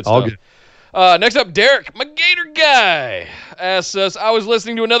 Seriously. All good stuff. Good. Next up, Derek, my Gator guy, asks us, I was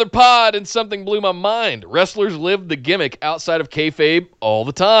listening to another pod and something blew my mind. Wrestlers live the gimmick outside of kayfabe all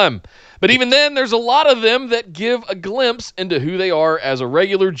the time. But even then, there's a lot of them that give a glimpse into who they are as a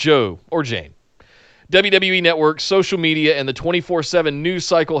regular Joe or Jane. WWE Network, social media, and the 24/7 news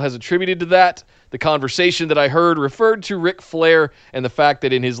cycle has attributed to that. The conversation that I heard referred to Ric Flair and the fact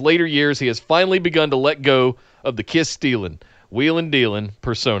that in his later years he has finally begun to let go of the kiss-stealing, wheelin'-dealin'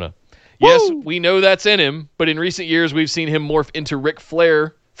 persona. Yes, we know that's in him, but in recent years we've seen him morph into Ric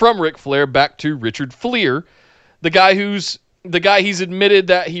Flair, from Ric Flair back to Richard Fleer, the guy he's admitted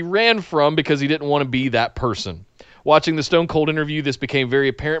that he ran from because he didn't want to be that person. Watching the Stone Cold interview, this became very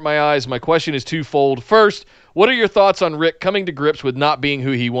apparent in my eyes. My question is twofold. First, what are your thoughts on Rick coming to grips with not being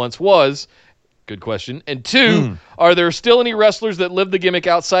who he once was? Good question. And two, are there still any wrestlers that live the gimmick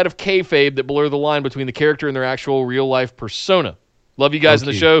outside of kayfabe that blur the line between the character and their actual real-life persona? Love you guys in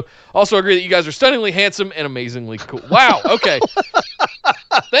the show. Also agree that you guys are stunningly handsome and amazingly cool. Wow, okay.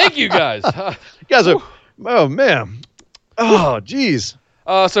 Thank you, guys. You guys are, oh, man. Oh, geez.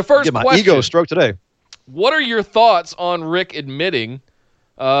 So first Get my question. ego stroke today. What are your thoughts on Rick admitting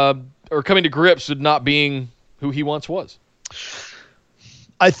or coming to grips with not being who he once was?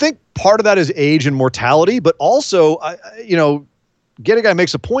 I think part of that is age and mortality, but also, Get Guy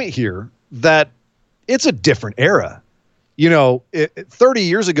makes a point here that it's a different era. 30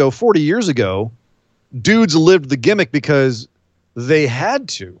 years ago, 40 years ago, dudes lived the gimmick because they had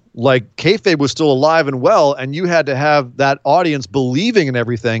to. Like, kayfabe was still alive and well, and you had to have that audience believing in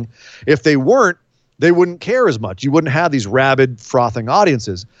everything. If they weren't, they wouldn't care as much. You wouldn't have these rabid, frothing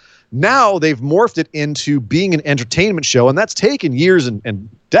audiences. Now they've morphed it into being an entertainment show, and that's taken years and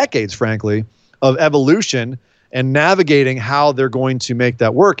decades, frankly, of evolution and navigating how they're going to make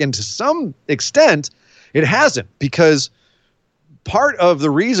that work. And to some extent, it hasn't, because part of the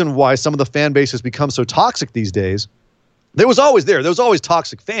reason why some of the fan base has become so toxic these days, there was always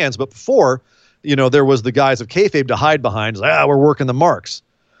toxic fans, but before, there was the guys of kayfabe to hide behind, like, we're working the marks.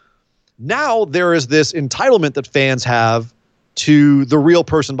 Now there is this entitlement that fans have to the real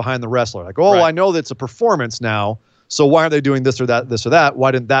person behind the wrestler. Like, right. I know that it's a performance now, so why aren't they doing this or that?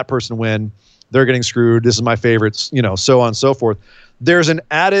 Why didn't that person win? They're getting screwed. This is my favorites, so on and so forth. There's an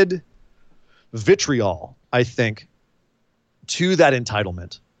added vitriol, I think, to that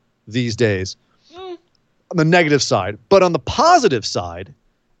entitlement these days on the negative side. But on the positive side,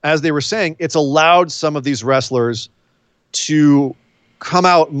 as they were saying, it's allowed some of these wrestlers to come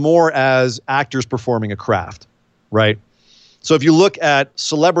out more as actors performing a craft, right? So if you look at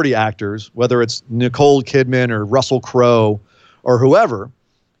celebrity actors, whether it's Nicole Kidman or Russell Crowe or whoever,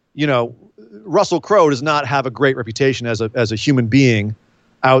 Russell Crowe does not have a great reputation as a human being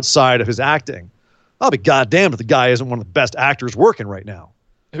outside of his acting. I'll be goddamned if the guy isn't one of the best actors working right now.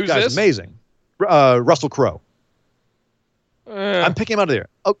 Who's the guy's this? Amazing. Russell Crowe. I'm picking him out of there.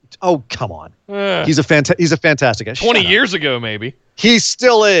 Oh, come on. He's a fantastic guy. 20 years ago, maybe. He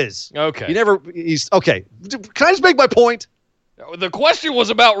still is. Okay. He's okay. Can I just make my point? The question was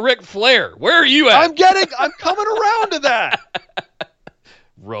about Ric Flair. Where are you at? I'm coming around to that.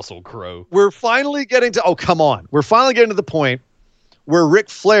 Russell Crowe. We're finally getting to, come on. We're finally getting to the point where Ric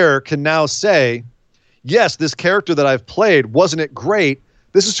Flair can now say, yes, this character that I've played, wasn't it great?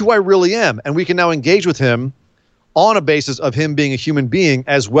 This is who I really am. And we can now engage with him on a basis of him being a human being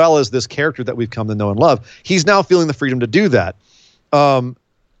as well as this character that we've come to know and love. He's now feeling the freedom to do that.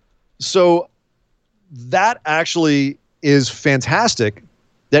 So that actually is fantastic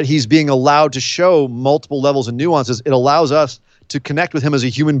that he's being allowed to show multiple levels and nuances. It allows us to connect with him as a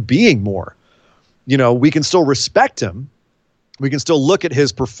human being more. We can still respect him. We can still look at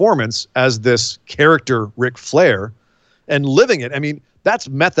his performance as this character, Ric Flair, and living it. I mean, that's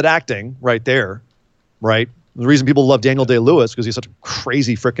method acting right there, right? The reason people love Daniel Day-Lewis because he's such a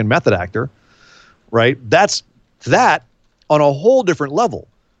crazy freaking method actor, right? That's that on a whole different level.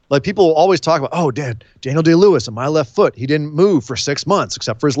 Like, people always talk about, Daniel Day-Lewis and My Left Foot, he didn't move for 6 months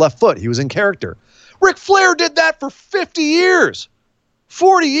except for his left foot. He was in character. Ric Flair did that for 50 years,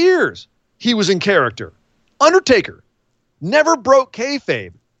 40 years. He was in character. Undertaker never broke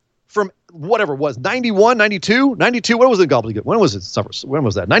kayfabe from whatever it was, 91, 92. When was the gobbledygook? When was it? When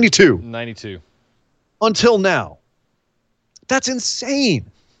was that? 92. 92. Until now. That's insane.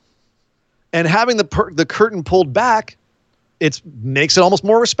 And having the curtain pulled back, it makes it almost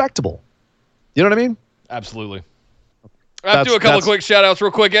more respectable. You know what I mean? Absolutely. I have to do a couple of quick shout-outs real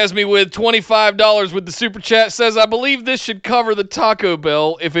quick. Esme with $25 with the super chat says, I believe this should cover the Taco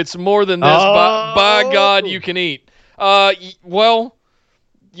Bell. If it's more than this, by God, you can eat. My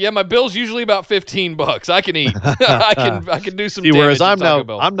bill's usually about $15. I can eat. I can do some damage. Whereas I'm now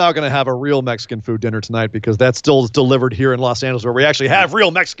Bell. going to have a real Mexican food dinner tonight because that's still delivered here in Los Angeles where we actually have real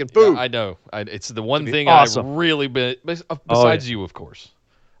Mexican food. Yeah, I know. It's the one thing awesome. I've really been, besides you, of course.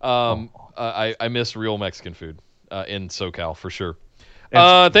 I miss real Mexican food in SoCal for sure.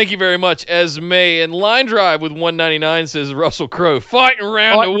 Thank you very much, Esme. And Line Drive with $1.99 says Russell Crowe fighting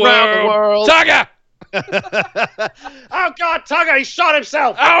around the world. Taga! Oh God, Taga, he shot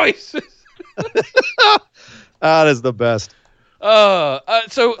himself. Oh, that is the best.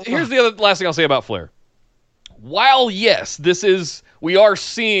 So here's the last thing I'll say about Flair. While yes, we are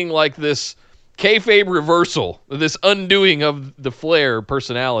seeing like this kayfabe reversal, this undoing of the Flair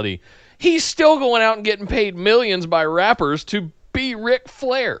personality, he's still going out and getting paid millions by rappers to be Ric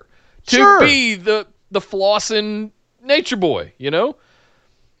Flair, to be the flossing nature boy,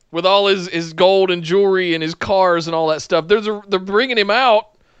 with all his gold and jewelry and his cars and all that stuff. They're bringing him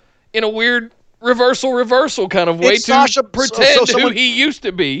out in a weird reversal kind of way to pretend who he used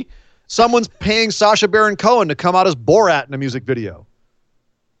to be. Someone's paying Sacha Baron Cohen to come out as Borat in a music video.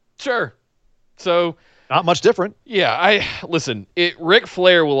 Sure. So not much different. Yeah, listen. Ric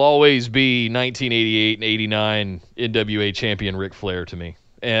Flair will always be 1988 and 89 NWA champion Ric Flair to me,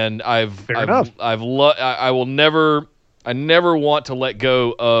 and I never want to let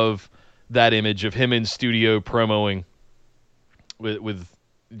go of that image of him in studio promoing with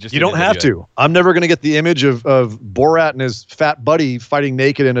just. You don't have to. I'm never going to get the image of Borat and his fat buddy fighting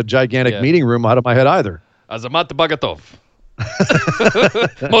naked in a gigantic meeting room out of my head either. Azamat Bagatov.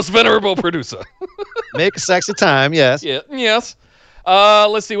 Most venerable producer. Make a sexy time, yes. Yeah, yes.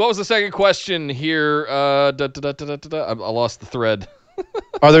 Let's see. What was the second question here? I lost the thread.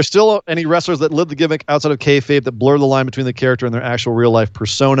 Are there still any wrestlers that live the gimmick outside of kayfabe that blur the line between the character and their actual real life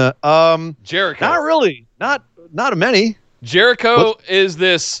persona? Jericho. Not really. Not many. Jericho is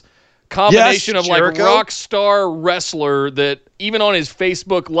this combination Yes, of like Jericho. rock star wrestler that even on his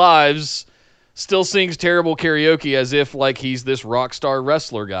Facebook lives still sings terrible karaoke as if like he's this rock star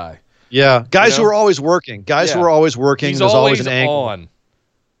wrestler guy. Yeah, guys know? who are always working. Guys Yeah. who are always working. He's There's always always an angle. on.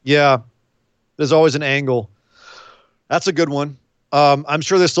 Yeah, there's always an angle. That's a good one. I'm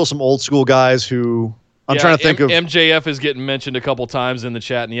sure there's still some old school guys who I'm trying to think of. MJF is getting mentioned a couple times in the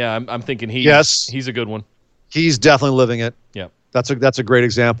chat, and yeah, I'm thinking Yes. he's a good one. He's definitely living it. Yeah. That's a great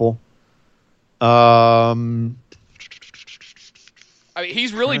example. I mean,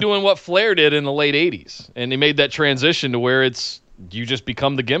 he's really doing what Flair did in the late 80s, and he made that transition to where you just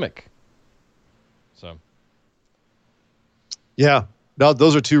become the gimmick. So, Yeah. No,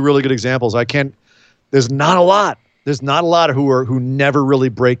 those are two really good examples. There's not a lot. There's not a lot who never really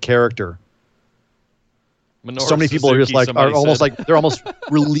break character. Minoru So many people are just Suzuki, like are somebody almost said. like they're almost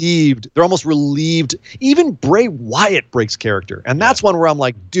relieved. They're almost relieved. Even Bray Wyatt breaks character, and that's one where I'm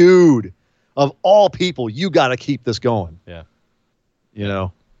like, dude, of all people, you got to keep this going. Yeah. You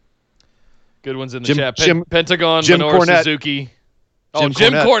know, Good ones in the Jim- chat. Jim- Pentagon, Jim Minoru Cornette. Suzuki. Jim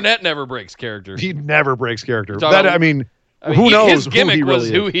Jim Cornette. Cornette never breaks character. he never breaks character. Talking That, about- I mean, I mean, who knows His who gimmick he was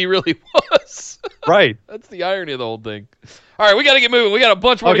really who is. he really was. Right. That's the irony of the whole thing. All right, we got to get moving. We got a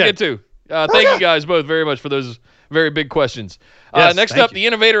bunch more to Okay. get to. Thank you guys both very much for those very big questions. Yes, Next thank up, you. the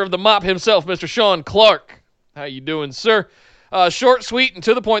innovator of the mop himself, Mr. Sean Clark. How you doing, sir? Short, sweet, and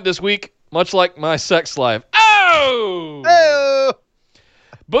to the point this week, much like my sex life. Oh! Oh!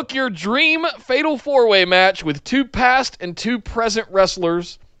 Book your dream fatal four-way match with 2 past and 2 present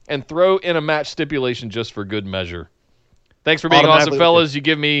wrestlers and throw in a match stipulation just for good measure. Thanks for being awesome, Automatically- fellas.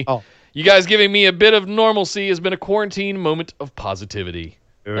 Oh. You guys giving me a bit of normalcy has been a quarantine moment of positivity.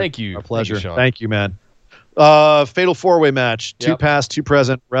 Thank you. Our pleasure. Thank you, Sean. Thank you, man. Fatal four-way match. 2 Yep. past, 2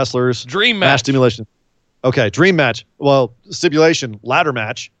 present wrestlers. Dream Match match. stimulation. Okay, dream match. Well, stipulation, ladder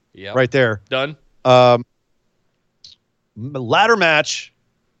match. Yep. Right there. Done. Ladder match.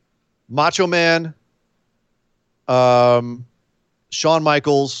 Macho Man. Shawn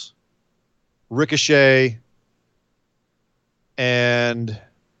Michaels. Ricochet. And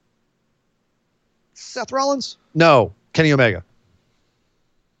Seth Rollins? No, Kenny Omega.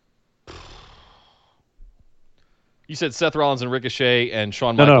 You said Seth Rollins and Ricochet and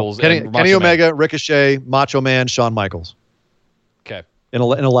Shawn No, Michaels. Kenny, and Kenny Macho Man. Omega, Ricochet, Macho Man, Shawn Michaels Okay. in a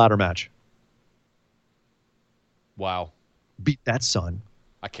ladder match. Wow. Beat that, son.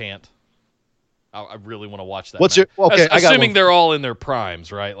 I can't. I really want to watch that. What's match. your okay? I got Assuming one. they're all in their primes,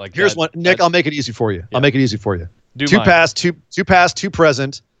 right? Like Here's that- one, Nick. that- I'll make it easy for you. Yeah. I'll make it easy for you. Do 2 mine. past, two past, 2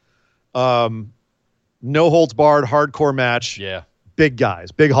 present. No holds barred, hardcore match. Yeah. Big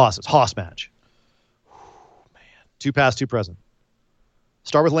guys, big hosses, hoss match. 2 past, 2 present.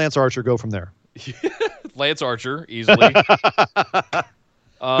 Start with Lance Archer. Go from there. Lance Archer, easily.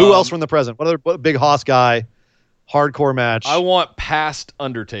 Who else from the present? What big hoss guy? Hardcore match. I want past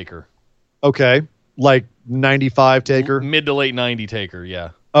Undertaker. Okay, like 95 Taker. Mid to late 90 Taker, yeah.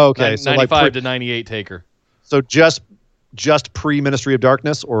 Okay, so like 95 to 98 Taker. so just pre Ministry of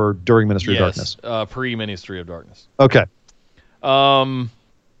Darkness or during Ministry of Darkness. Pre-Ministry of Darkness. Okay. Now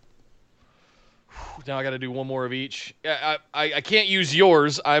I got to do one more of each. I can't use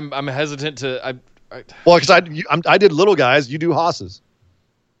yours. I'm hesitant to. Well, because I did little guys. You do hosses.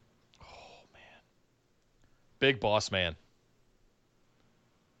 Big Boss Man.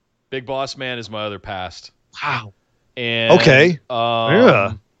 Big Boss Man is my other past. Wow. And Okay.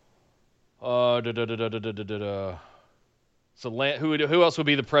 Yeah. So who else would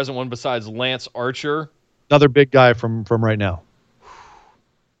be the present one besides Lance Archer? Another big guy from right now.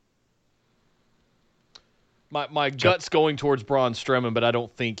 My gut's going towards Braun Strowman, but I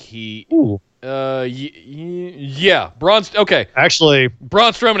don't think he. Ooh. Yeah, Braun. Okay, Actually,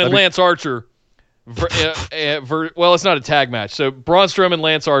 Braun Strowman and Lance Archer. Well, it's not a tag match. So Braun Strowman,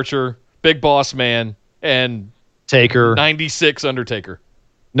 Lance Archer, Big Boss Man, and Taker. 96 Undertaker.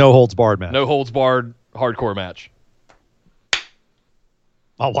 No holds barred match. No holds barred hardcore match.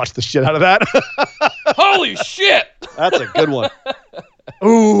 I'll watch the shit out of that. Holy shit! That's a good one.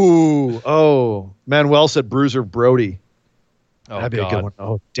 Ooh. Oh. Manuel said Bruiser Brody. Oh, That'd be God. a good one.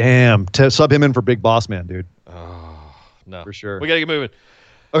 Oh, damn. Sub him in for Big Boss Man, dude. No. For sure. We got to get moving.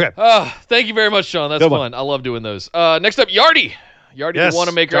 Okay. Thank you very much, Sean. That's Good fun. one. I love doing those. Next up, Yardy. Yardy Yes, the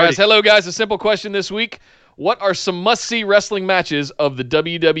Wanamaker Yardy. asks, hello, guys. A simple question this week. What are some must-see wrestling matches of the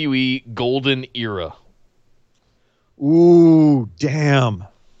WWE Golden Era? Ooh, damn.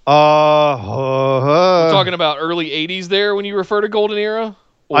 We're talking about early 80s there when you refer to golden era?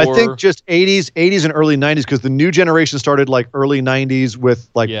 I think just 80s and early 90s, because the new generation started like early 90s with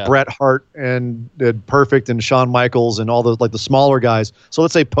like Bret Hart and Perfect and Shawn Michaels and all the like the smaller guys. So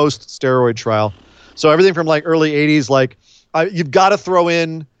let's say post steroid trial. So everything from like early 80s, like you've got to throw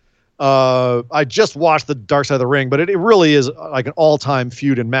in. I just watched the Dark Side of the Ring, but it really is like an all-time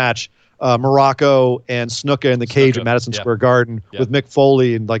feud and match. Morocco and Snuka in the cage at Madison Square Garden with Mick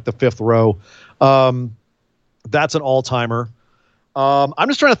Foley in like the fifth row. That's an all-timer. I'm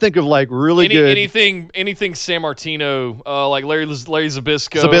just trying to think of like really good anything San Martino, like Larry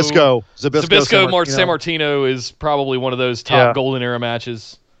Zbyszko. Zbyszko San Martino is probably one of those top golden era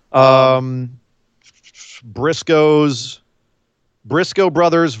matches. Briscoe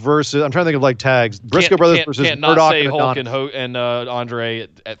brothers versus, I'm trying to think of like tags. Briscoe brothers versus can't Murdoch not say and Hulk Adonis. and Andre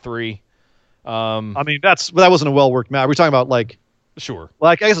at 3. I mean, that wasn't a well worked match. We're talking about like. Sure.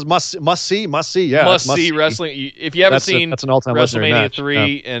 Like I guess it's must see. Yeah, must see wrestling. If you haven't seen that's an all-time WrestleMania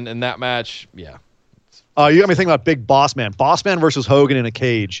 3 and that match, you got me thinking about Big Boss Man. Boss Man versus Hogan in a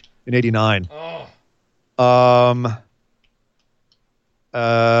cage in '89. Other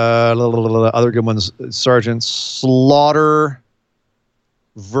good ones: Sergeant Slaughter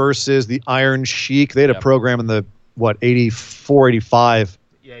versus the Iron Sheik. They had a program in the 84, 85.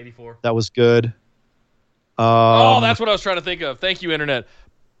 Yeah, 84. That was good. That's what I was trying to think of. Thank you, Internet.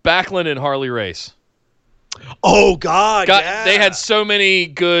 Backlund and Harley Race. Oh, God, They had so many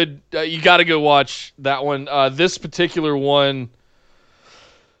good... you got to go watch that one. This particular one...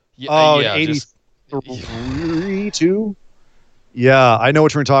 83, too? Yeah, I know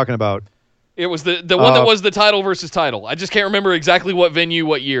what you're talking about. It was the one that was the title versus title. I just can't remember exactly what venue,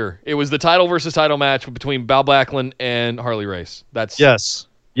 what year. It was the title versus title match between Bal Backlund and Harley Race.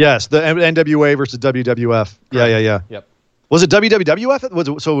 Yes, the NWA versus WWF. Yeah. Yep. Was it WWF?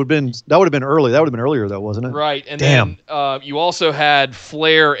 That would have been early. That would have been earlier, though, wasn't it? Right. And then you also had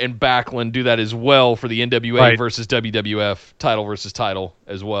Flair and Backlund do that as well for the NWA versus WWF title versus title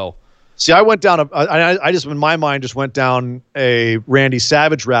as well. See, I went down I just in my mind just went down a Randy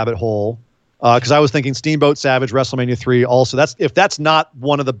Savage rabbit hole because I was thinking Steamboat Savage WrestleMania 3. Also, that's not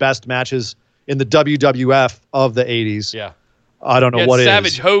one of the best matches in the WWF of the 80s. Yeah. I don't know what it is.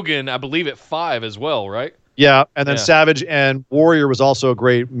 Savage Hogan, I believe, at 5 as well, right? Yeah, and then Savage and Warrior was also a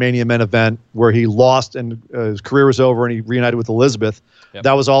great Mania Men event where he lost and his career was over and he reunited with Elizabeth. Yep.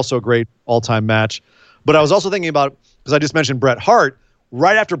 That was also a great all-time match. But I was also thinking about, because I just mentioned Bret Hart,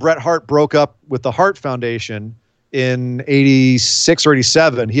 right after Bret Hart broke up with the Hart Foundation in 86 or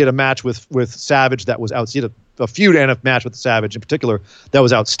 87, he had a match with Savage that was he had a feud and a match with Savage in particular that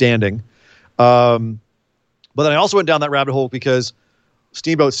was outstanding. But then I also went down that rabbit hole because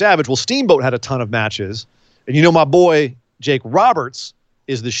Steamboat had a ton of matches. And you know my boy Jake Roberts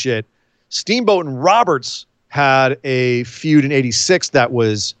is the shit. Steamboat and Roberts had a feud in 86 that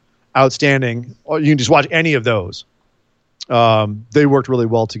was outstanding. You can just watch any of those. They worked really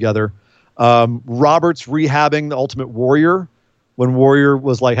well together. Roberts rehabbing the Ultimate Warrior when Warrior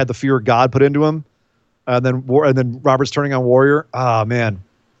was like had the fear of God put into him. And then Roberts turning on Warrior. Oh, man.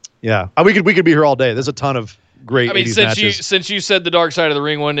 Yeah, we could be here all day. There's a ton of great 80s matches. Since you said the Dark Side of the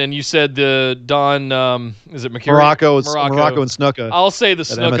Ring one, and you said the Don, is it Mercury? Morocco and Snuka. I'll say the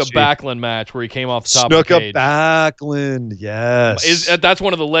Snuka Backlund match where he came off the top of the cage. Snuka Backlund, yes. That's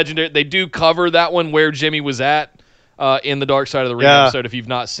one of the legendary. They do cover that one where Jimmy was at in the Dark Side of the Ring episode. If you've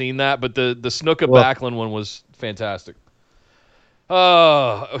not seen that, but the Snuka Backlund one was fantastic.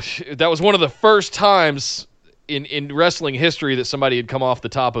 That was one of the first times in wrestling history that somebody had come off the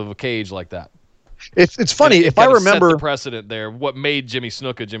top of a cage like that. It's funny if I remember set the precedent there. What made Jimmy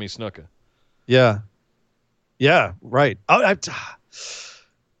Snuka? Yeah, right. I'm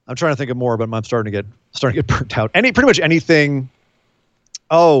trying to think of more, but I'm starting to get burnt out. Pretty much anything.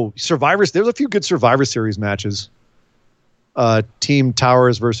 Oh, Survivors. There's a few good Survivor Series matches. Team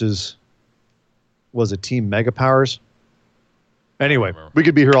Towers versus was it Team Mega Powers? Anyway, we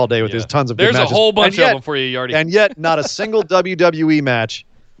could be here all day with tons of good matches. There's a whole bunch of them for you, Yardy. And yet, not a single WWF match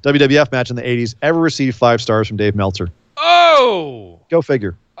in the 80s ever received 5 stars from Dave Meltzer. Oh! Go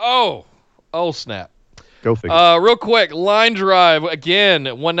figure. Oh, snap. Go figure. Real quick, Line Drive, again,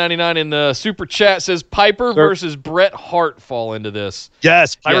 $1.99 in the super chat says Piper versus Bret Hart fall into this.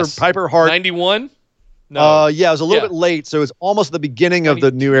 Yes, Piper Hart. 91? No. Yeah, it was a little bit late, so it was almost the beginning of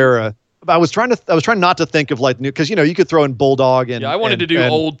the new era. I was trying not to think of like new, because you could throw in Bulldog and I wanted to do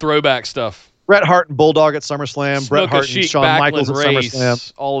old throwback stuff. Bret Hart and Bulldog at SummerSlam, Bret Hart and Shawn Michaels at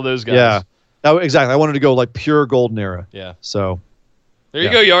SummerSlam, all of those guys. Yeah, exactly. I wanted to go like pure golden era. Yeah. So, There you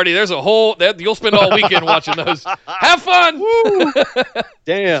go, Yardy. There's a whole you'll spend all weekend watching those. Have fun.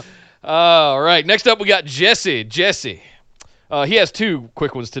 Damn. All right. Next up, we got Jesse. He has two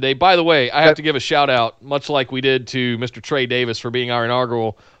quick ones today. By the way, I have to give a shout out, much like we did to Mr. Trey Davis for being our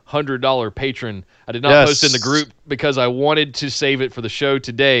inaugural $100 patron. I did not post in the group because I wanted to save it for the show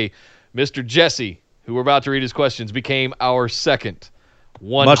today. Mr. Jesse, who we're about to read his questions, became our second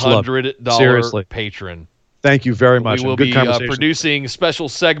 $100 patron. Thank you very much. We will be producing special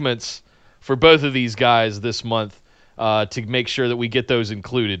segments for both of these guys this month to make sure that we get those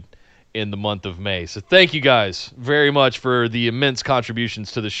included in the month of May. So thank you guys very much for the immense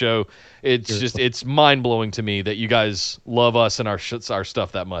contributions to the show. It's mind-blowing to me that you guys love us and our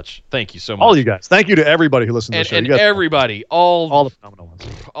stuff that much. Thank you so much. All you guys. Thank you to everybody who listens to the show. And everybody. All the phenomenal ones.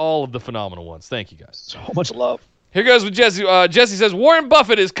 All of the phenomenal ones. Thank you guys. So much love. Here goes with Jesse. Jesse says, Warren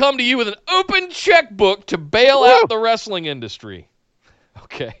Buffett has come to you with an open checkbook to bail out the wrestling industry.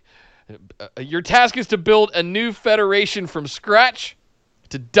 Okay. Your task is to build a new federation from scratch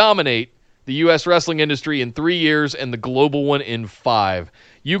to dominate the U.S. wrestling industry in 3 years and the global one in 5.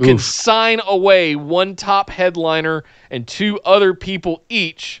 You can sign away one top headliner and 2 other people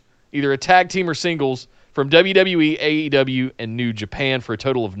each, either a tag team or singles, from WWE, AEW, and New Japan for a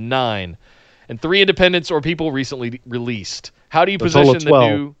total of 9. And 3 independents or people recently released. How do you position the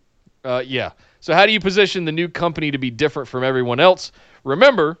new... So how do you position the new company to be different from everyone else?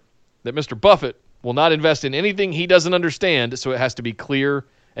 Remember that Mr. Buffett will not invest in anything he doesn't understand, so it has to be clear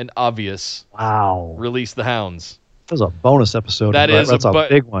and obvious. Wow. Release the hounds. That's a bonus episode. That's a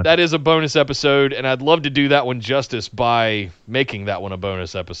big one. That is a bonus episode, and I'd love to do that one justice by making that one a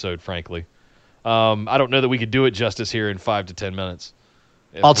bonus episode, frankly. I don't know that we could do it justice here in 5 to 10 minutes.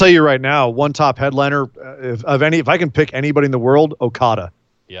 I'll tell you right now, one top headliner, if I can pick anybody in the world, Okada.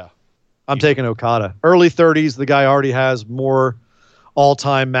 Yeah. I'm taking Okada. Early 30s, the guy already has more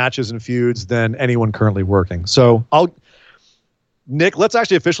all-time matches and feuds than anyone currently working. So Nick, let's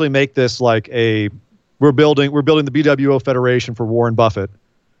actually officially make this like we're building the BWO Federation for Warren Buffett.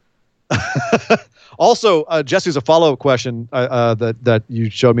 Also, Jesse's a follow-up question that you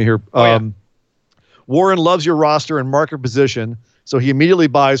showed me here. Warren loves your roster and market position, so he immediately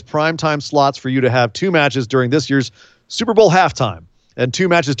buys primetime slots for you to have 2 matches during this year's Super Bowl halftime and 2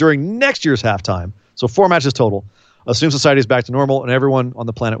 matches during next year's halftime. So 4 matches total. Assume society is back to normal and everyone on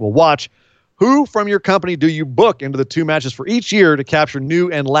the planet will watch. Who from your company do you book into the 2 matches for each year to capture new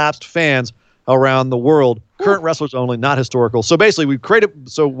and lapsed fans around the world? Current wrestlers only, not historical. So basically, we've created.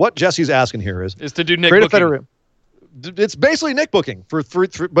 So what Jesse's asking here is to do Nick booking. It's basically Nick booking for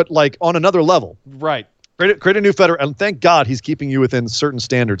but like on another level. Right. Create a new federation, and thank God he's keeping you within certain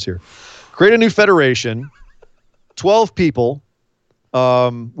standards here. Create a new federation, 12 people,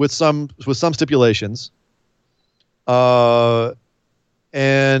 with some stipulations, and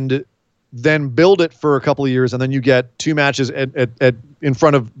then build it for a couple of years, and then you get 2 matches at in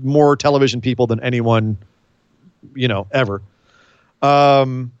front of more television people than anyone, ever. What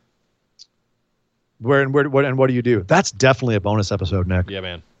do you do? That's definitely a bonus episode, Nick. Yeah,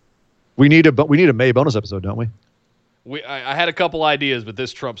 man. We need a May bonus episode, don't we? I had a couple ideas, but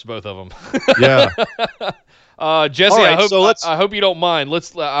this trumps both of them. Yeah. Jesse, right, I hope you don't mind.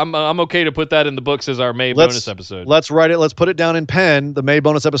 I'm okay to put that in the books as our May bonus episode. Let's write it. Let's put it down in pen. The May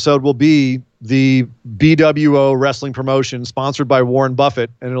bonus episode will be the BWO wrestling promotion sponsored by Warren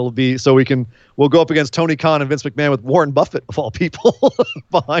Buffett, and it'll be we'll go up against Tony Khan and Vince McMahon with Warren Buffett of all people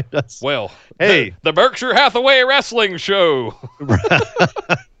behind us. Well, hey, the Berkshire Hathaway Wrestling Show.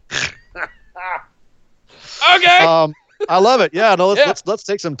 Okay. I love it. Yeah. No. Let's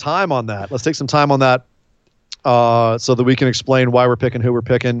take some time on that. Let's take some time on that. So that we can explain why we're picking who we're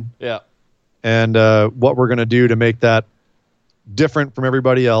picking. Yeah. And what we're going to do to make that different from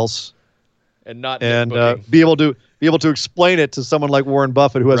everybody else. And not be able to explain it to someone like Warren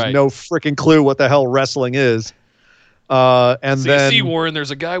Buffett who has no freaking clue what the hell wrestling is. See, Warren,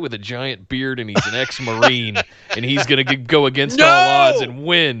 there's a guy with a giant beard and he's an ex-Marine and he's going to go against all odds and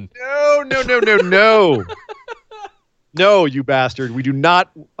win. No. No, you bastard. We do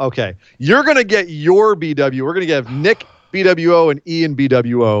not. Okay. You're going to get your BW. We're going to get Nick BWO and Ian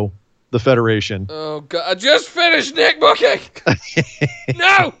BWO, the Federation. Oh, God. I just finished Nick booking.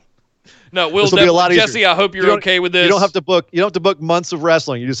 No. No, Will be a lot easier. Jesse, I hope you're okay with this. You don't have to book months of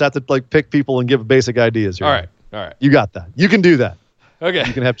wrestling. You just have to pick people and give basic ideas here. All right. You got that. You can do that. Okay.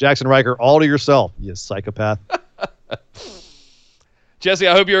 You can have Jackson Riker all to yourself, you psychopath. Jesse,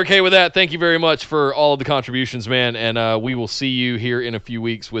 I hope you're okay with that. Thank you very much for all of the contributions, man. And we will see you here in a few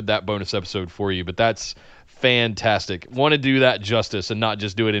weeks with that bonus episode for you. But that's fantastic. Want to do that justice and not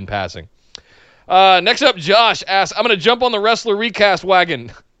just do it in passing. Next up, Josh asks, I'm going to jump on the wrestler recast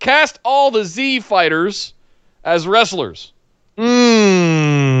wagon. Cast all the Z fighters as wrestlers. Is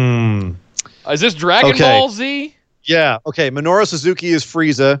this Dragon Ball Z? Yeah. Okay. Minoru Suzuki is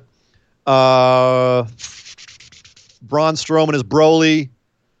Frieza. Braun Strowman is Broly.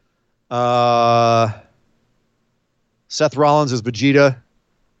 Seth Rollins is Vegeta.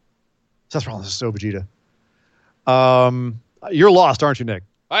 Seth Rollins is so Vegeta. You're lost, aren't you, Nick?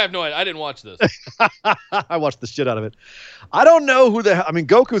 I have no idea. I didn't watch this. I watched the shit out of it. I don't know who the hell. I mean,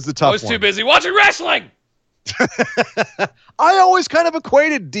 Goku's the tough one. I was too busy watching wrestling. I always kind of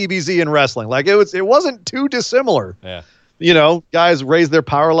equated DBZ and wrestling. Like it wasn't too dissimilar. Yeah. You know, guys raise their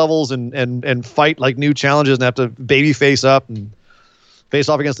power levels and fight like new challenges and have to baby face up and face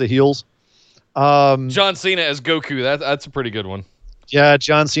off against the heels. John Cena as Goku. That's a pretty good one. Yeah,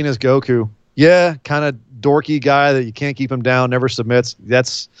 John Cena's Goku. Yeah, kind of dorky guy that you can't keep him down, never submits. Yep.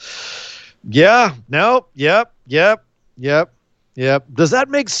 Does that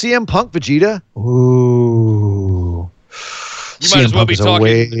make CM Punk Vegeta? Ooh. You might as well be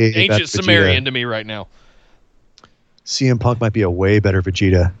talking ancient Sumerian to me right now. CM Punk might be a way better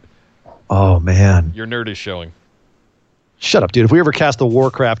Vegeta. Oh, man. Your nerd is showing. Shut up, dude. If we ever cast the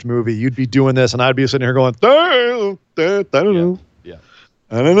Warcraft movie, you'd be doing this, and I'd be sitting here going, I don't know. Yeah.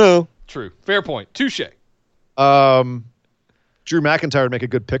 I don't know. True. Fair point. Touche. Drew McIntyre would make a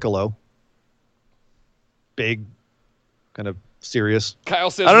good Piccolo. Big, kind of serious.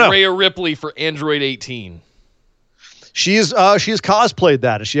 Kyle says Rhea Ripley for Android 18. She's cosplayed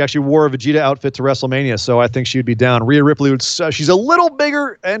that, and she actually wore a Vegeta outfit to WrestleMania, so I think she'd be down. Rhea Ripley she's a little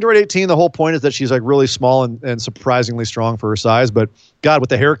bigger. Android 18, the whole point is that she's like really small and surprisingly strong for her size, but God, with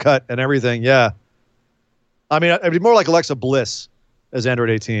the haircut and everything, yeah. I mean, it'd be more like Alexa Bliss as Android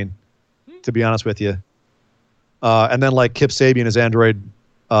 18, to be honest with you. And then like Kip Sabian is Android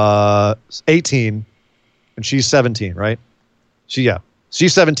 18, and she's 17, right?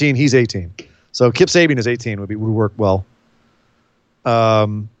 She's 17, he's 18. So Kip Sabian is 18 would work well.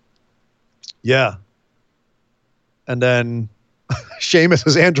 Yeah. And then Sheamus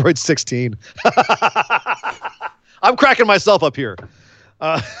is Android 16. I'm cracking myself up here.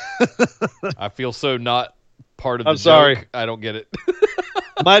 I feel so not part of the I'm sorry. joke. I don't get it.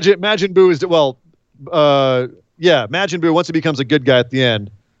 Majin Buu is Majin Buu, once he becomes a good guy at the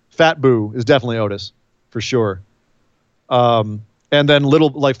end, Fat Buu is definitely Otis for sure. And then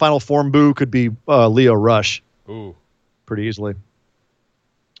final form Boo could be Leo Rush. Ooh. Pretty easily.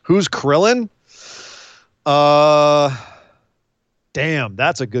 Who's Krillin? Damn,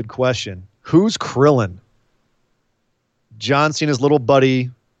 that's a good question. Who's Krillin? John Cena's little buddy,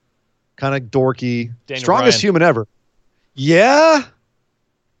 kind of dorky, Daniel strongest Bryan. human ever. Yeah.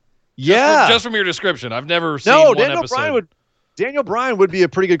 Yeah. Just from your description. I've never seen one episode. Daniel Bryan would be a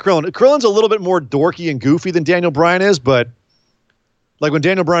pretty good Krillin. Krillin's a little bit more dorky and goofy than Daniel Bryan is, but like when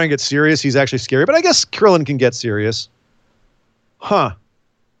Daniel Bryan gets serious, he's actually scary. But I guess Krillin can get serious. Huh.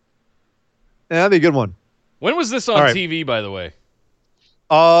 Yeah, that'd be a good one. When was this on TV, by the way?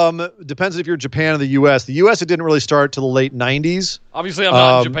 Depends if you're Japan or the U.S. The U.S. it didn't really start till the late 90s. Obviously, I'm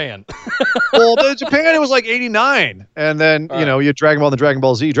not in Japan. Well, in Japan it was like 89, and then you had Dragon Ball and the Dragon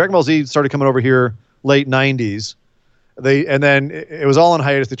Ball Z. Dragon Ball Z started coming over here late 90s. And then it was all on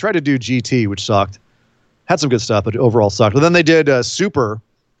hiatus. They tried to do GT, which sucked. Had some good stuff, but overall sucked. But then they did Super,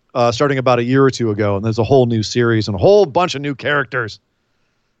 starting about a year or two ago, and there's a whole new series and a whole bunch of new characters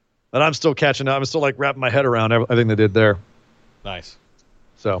that I'm still catching up. I'm still like wrapping my head around everything they did there. Nice.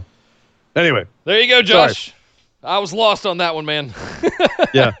 So, anyway. There you go, Josh. Sorry. I was lost on that one, man.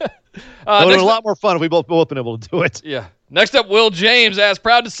 Yeah. It would have been a lot more fun if we both been able to do it. Yeah. Next up, Will James asks,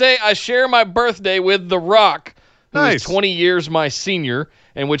 proud to say I share my birthday with The Rock, who is 20 years my senior,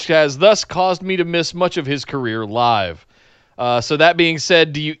 and which has thus caused me to miss much of his career live. So that being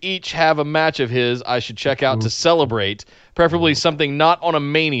said, do you each have a match of his I should check out to celebrate? Preferably something not on a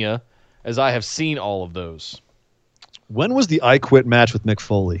Mania, as I have seen all of those. When was the I Quit match with Mick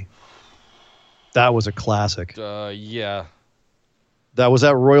Foley? That was a classic. Yeah. That was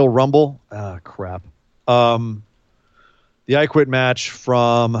at Royal Rumble. Ah, crap. The I Quit match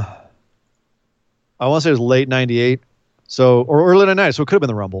from, I want to say it was late 98. So, or early 99. So it could have been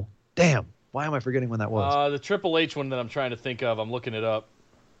the Rumble. Damn. Why am I forgetting when that was? The Triple H one that I'm trying to think of. I'm looking it up.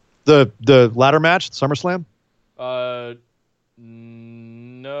 The ladder match, SummerSlam?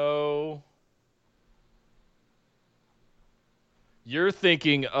 No. You're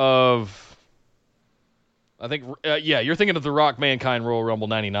thinking of, I think, you're thinking of the Rock Mankind Royal Rumble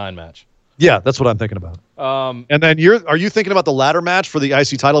 99 match. Yeah, that's what I'm thinking about. And then are you thinking about the ladder match for the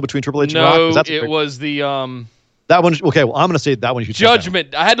IC title between Triple H and Rock? No, it was the That one. Okay, well, I'm going to say that one. You should check out.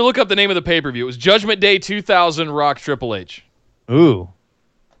 Judgment. I had to look up the name of the pay-per-view. It was Judgment Day 2000. Rock Triple H. Ooh,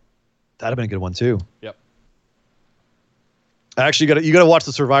 that'd have been a good one too. Yep. Actually, you got to watch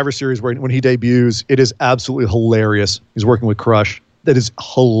the Survivor Series when he debuts. It is absolutely hilarious. He's working with Crush. That is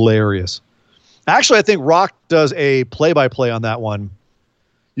hilarious. Actually, I think Rock does a play-by-play on that one.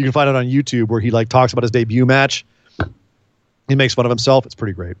 You can find it on YouTube where he talks about his debut match. He makes fun of himself. It's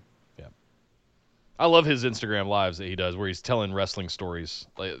pretty great. Yeah, I love his Instagram lives that he does where he's telling wrestling stories.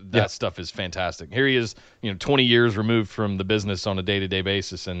 That stuff is fantastic. Here he is, 20 years removed from the business on a day-to-day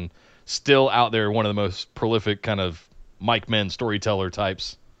basis, and still out there, one of the most prolific kind of Mike Men storyteller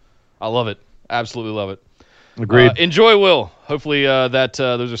types. I love it. Absolutely love it. Agreed. Enjoy, Will. Hopefully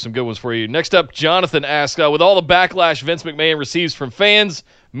those are some good ones for you. Next up, Jonathan asks, with all the backlash Vince McMahon receives from fans,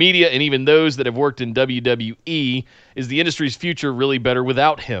 media, and even those that have worked in WWE, is the industry's future really better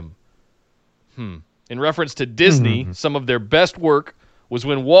without him? In reference to Disney, some of their best work was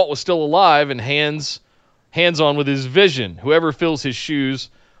when Walt was still alive and hands-on with his vision. Whoever fills his shoes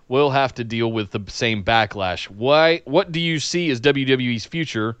will have to deal with the same backlash. What do you see as WWE's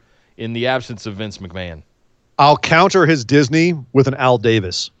future in the absence of Vince McMahon? I'll counter his Disney with an Al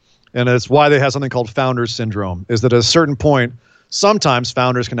Davis. And it's why they have something called Founders Syndrome, is that at a certain point, sometimes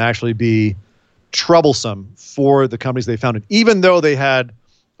founders can actually be troublesome for the companies they founded. Even though they had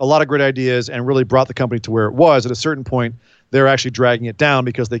a lot of great ideas and really brought the company to where it was, at a certain point, they're actually dragging it down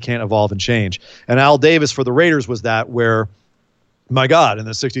because they can't evolve and change. And Al Davis for the Raiders was that, where, my God, in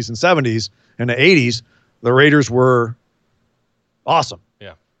the 60s and 70s and the 80s, the Raiders were awesome.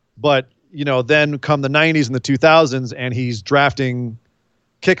 Yeah. But then come the 90s and the 2000s, and he's drafting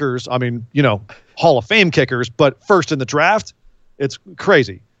kickers. I mean, Hall of Fame kickers, but first in the draft. It's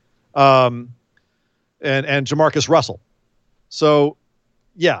crazy. And Jamarcus Russell. So,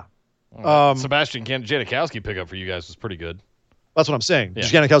 yeah. Sebastian Janikowski pickup for you guys was pretty good. That's what I'm saying. Yeah.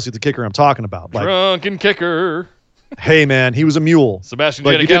 Janikowski's the kicker I'm talking about. Drunken kicker. Hey, man, he was a mule. Sebastian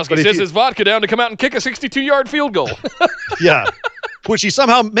Janikowski says his vodka down to come out and kick a 62-yard field goal. Yeah. Which he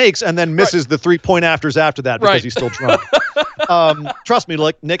somehow makes and then misses the 3-point afters after that because he's still drunk. Trust me,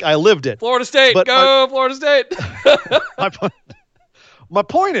 Nick, I lived it. Florida State, Florida State. My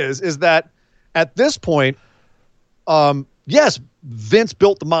point is that at this point, yes, Vince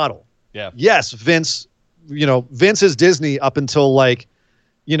built the model. Yeah. Yes, Vince is Disney up until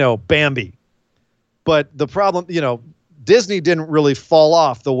Bambi. But the problem, Disney didn't really fall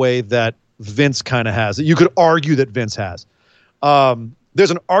off the way that Vince kind of has. You could argue that Vince has. There's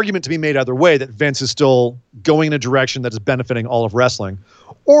an argument to be made either way, that Vince is still going in a direction that is benefiting all of wrestling.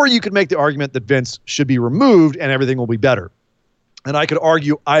 Or you could make the argument that Vince should be removed and everything will be better. And I could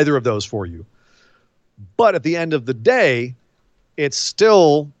argue either of those for you. But at the end of the day, it's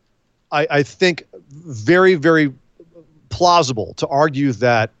still, I think, very, very plausible to argue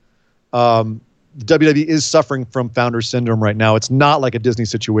that WWE is suffering from founder syndrome right now. It's not like a Disney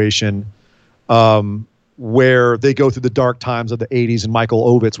situation where they go through the dark times of the 80s and Michael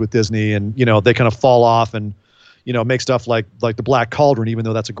Ovitz with Disney, and they kind of fall off and make stuff like the Black Cauldron, even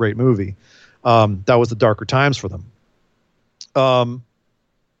though that's a great movie. That was the darker times for them.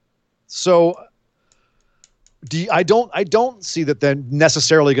 So I don't see that they're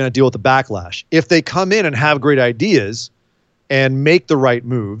necessarily going to deal with the backlash. If they come in and have great ideas and make the right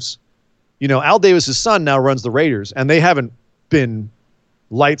moves, Al Davis's son now runs the Raiders, and they haven't been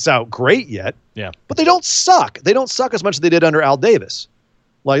lights out great yet. Yeah. But they don't suck. They don't suck as much as they did under Al Davis.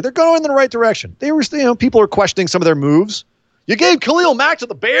 They're going in the right direction. They were, people are questioning some of their moves. You gave Khalil Mack to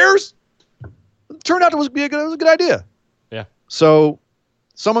the Bears? It turned out it was a good idea. Yeah. So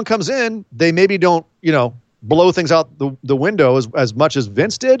someone comes in, they maybe don't, blow things out the window as much as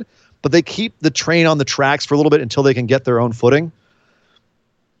Vince did, but they keep the train on the tracks for a little bit until they can get their own footing.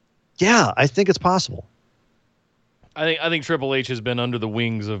 Yeah, I think it's possible. I think Triple H has been under the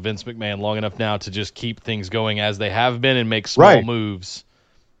wings of Vince McMahon long enough now to just keep things going as they have been and make small moves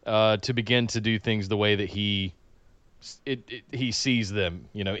to begin to do things the way that he sees them,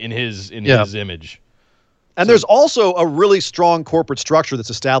 in his image. And there's also a really strong corporate structure that's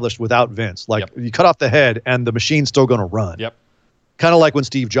established without Vince. You cut off the head and the machine's still going to run. Yep. Kind of like when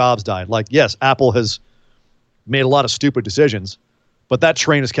Steve Jobs died. Yes, Apple has made a lot of stupid decisions, but that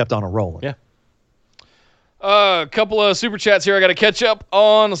train has kept on rolling. Yeah. A couple of super chats here I got to catch up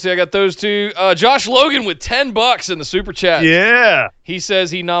on. Let's see, I got those two. Josh Logan with $10 in the super chat. Yeah. He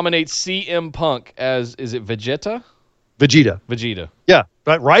says he nominates CM Punk as, is it Vegeta? Vegeta. Yeah,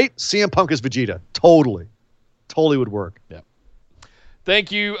 right? CM Punk is Vegeta. Totally would work. Yeah.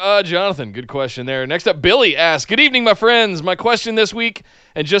 Thank you, Jonathan. Good question there. Next up, Billy asks, good evening, my friends. My question this week,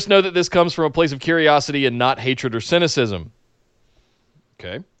 and just know that this comes from a place of curiosity and not hatred or cynicism.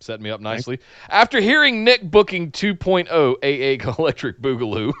 Okay, setting me up nicely. After hearing Nick booking 2.0 AA Electric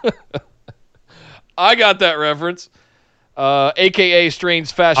Boogaloo, I got that reference, a.k.a.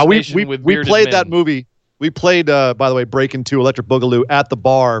 Strange Fascination with Bearded We played Men. that movie. We played, by the way, Breakin' 2 Electric Boogaloo at the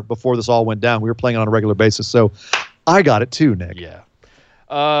bar before this all went down. We were playing it on a regular basis, so I got it too, Nick. Yeah.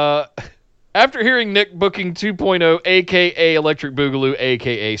 After hearing Nick booking 2.0, a.k.a. Electric Boogaloo,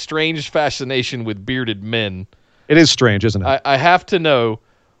 a.k.a. Strange Fascination with Bearded Men, It is strange, isn't it? I have to know,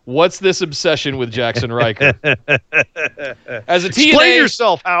 what's this obsession with Jackson Riker? As a Explain TNA,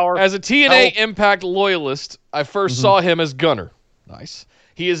 yourself, Howard. as a TNA Impact loyalist, I first saw him as Gunner. Nice.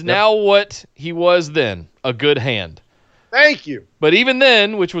 He is now what he was then, a good hand. Thank you. But even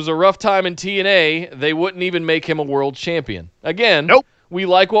then, which was a rough time in TNA, they wouldn't even make him a world champion. Again, Nope. We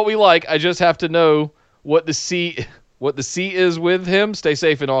like what we like. I just have to know what the C is with him. Stay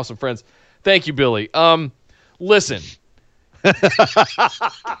safe and awesome, friends. Thank you, Billy. Listen.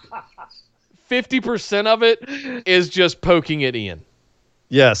 50% of it is just poking at Ian.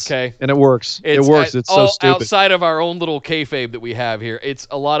 Yes. Okay. And it works. It works. It's so stupid. Outside of our own little kayfabe that we have here,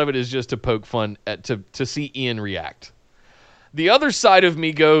 a lot of it is just to poke fun at to see Ian react. The other side of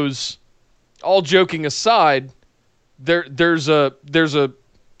me goes, all joking aside, there's a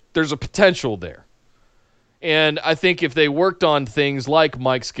potential there. And I think if they worked on things like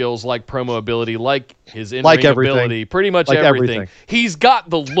mic skills, like promo ability, like his in-ring ability, pretty much like everything, he's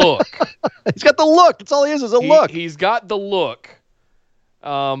got the look. He's got the look. That's all he is a look. He's got the look.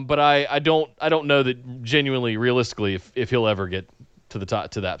 But I don't know that genuinely, realistically, if he'll ever get to the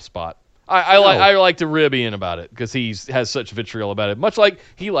top to that spot. I like to rib Ian about it because he has such vitriol about it, much like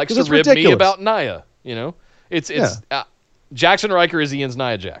he likes to rib me about Nia. You know, it's Jackson Riker is Ian's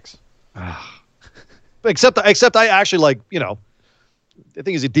Nia Jax. Except I actually like, I think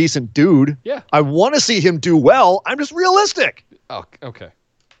he's a decent dude. Yeah. I want to see him do well. I'm just realistic. Oh, okay.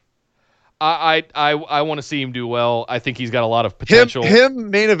 I want to see him do well. I think he's got a lot of potential. Him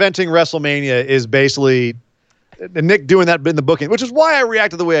main eventing WrestleMania is basically Nick doing that in the booking, which is why I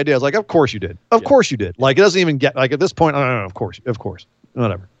reacted the way I did. I was like, of course you did. Of course you did. Like, it doesn't even get, like, at this point, no, of course.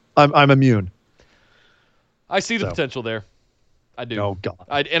 Whatever. I'm immune. I see the potential there. I do. Oh, God.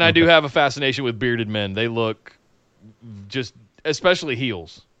 I do have a fascination with bearded men. They look just, especially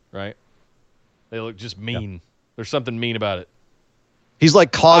heels, right? They look just mean. Yep. There's something mean about it. He's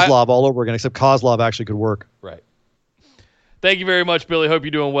like Kozlov all over again, except Kozlov actually could work. Right. Thank you very much, Billy. Hope you're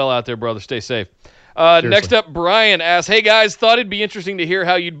doing well out there, brother. Stay safe. Next up, Brian asks, hey, guys, thought it'd be interesting to hear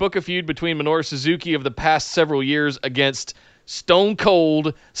how you'd book a feud between Minoru Suzuki of the past several years against Stone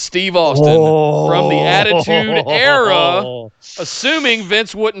Cold Steve Austin from the Attitude Era, assuming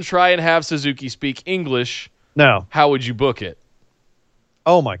Vince wouldn't try and have Suzuki speak English. No. How would you book it?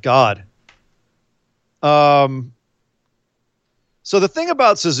 Oh, my God. So the thing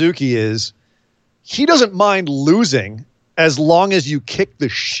about Suzuki is he doesn't mind losing as long as you kick the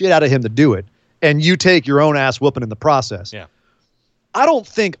shit out of him to do it, and you take your own ass whooping in the process. Yeah. I don't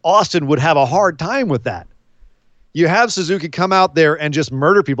think Austin would have a hard time with that. You have Suzuki come out there and just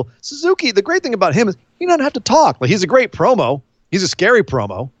murder people. Suzuki, the great thing about him is he doesn't have to talk. Like, he's a great promo. He's a scary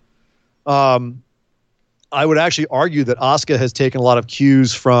promo. I would actually argue that Asuka has taken a lot of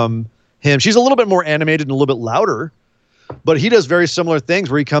cues from him. She's a little bit more animated and a little bit louder, but he does very similar things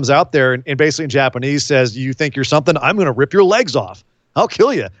where he comes out there and basically in Japanese says, you think you're something? I'm going to rip your legs off. I'll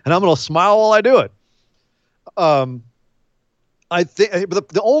kill you. And I'm going to smile while I do it. I think but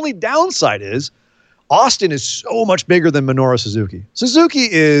the only downside is Austin is so much bigger than Minoru Suzuki.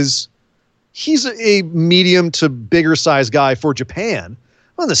 He's a medium to bigger size guy for Japan.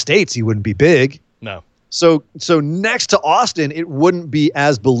 Well, in the States, he wouldn't be big. No. So next to Austin, it wouldn't be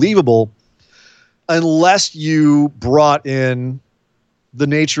as believable unless you brought in the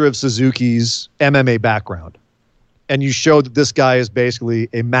nature of Suzuki's MMA background. And you show that this guy is basically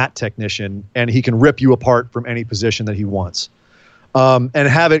a mat technician and he can rip you apart from any position that he wants. And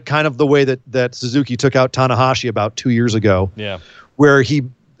have it kind of the way that Suzuki took out Tanahashi about 2 years ago. Yeah. Where he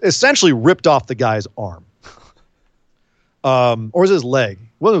essentially ripped off the guy's arm. Or was it his leg?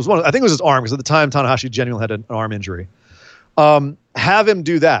 Well, I think it was his arm because at the time Tanahashi genuinely had an arm injury. Have him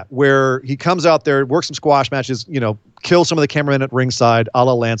do that where he comes out there, works some squash matches, kill some of the cameramen at ringside, a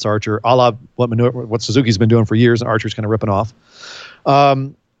la Lance Archer, a la what Suzuki's been doing for years and Archer's kind of ripping off.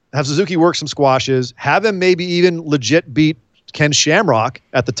 Have Suzuki work some squashes. Have him maybe even legit beat Ken Shamrock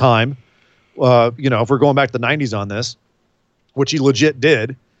at the time. If we're going back to the 90s on this, which he legit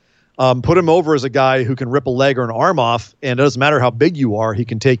did. Put him over as a guy who can rip a leg or an arm off, and it doesn't matter how big you are, he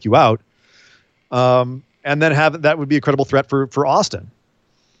can take you out. And then that would be a credible threat for Austin.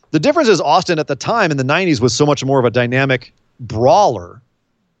 The difference is Austin at the time in the 90s was so much more of a dynamic brawler.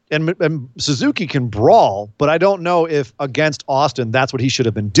 And Suzuki can brawl, but I don't know if against Austin that's what he should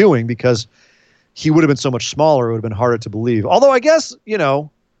have been doing, because he would have been so much smaller. It would have been harder to believe. Although I guess,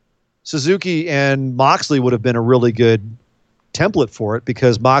 Suzuki and Moxley would have been a really good template for it,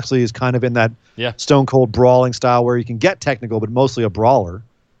 because Moxley is kind of in that stone cold brawling style where he can get technical, but mostly a brawler.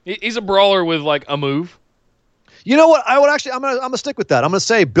 He's a brawler with like a move. You know what? I'm gonna stick with that. I'm gonna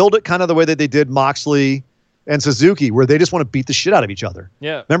say build it kind of the way that they did Moxley and Suzuki, where they just want to beat the shit out of each other.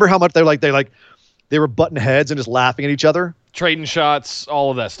 Yeah. Remember how much they were butting heads and just laughing at each other, trading shots,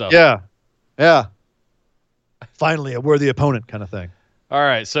 all of that stuff. Yeah. Yeah. Finally, a worthy opponent kind of thing. All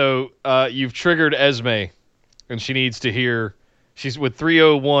right, so you've triggered Esme, and she needs to hear. She's with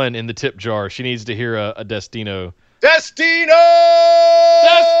 301 in the tip jar. She needs to hear a Destino. Destino!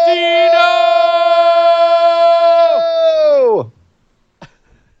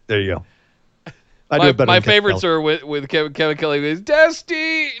 There you go. My favorites are with Kevin Kelly. With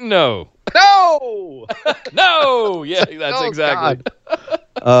Destino. No! No! Yeah, that's exactly.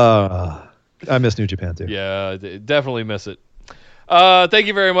 I miss New Japan too. Yeah, definitely miss it. Thank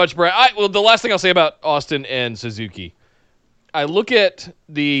you very much, Brad. Well, the last thing I'll say about Austin and Suzuki, I look at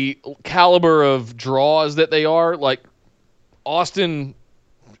the caliber of draws that they are. Like Austin,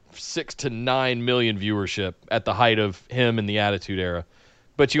 6 to 9 million viewership at the height of him in the Attitude Era,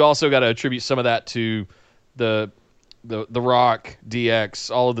 but you also got to attribute some of that to the Rock,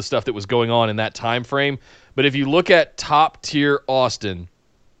 DX, all of the stuff that was going on in that time frame. But if you look at top tier Austin,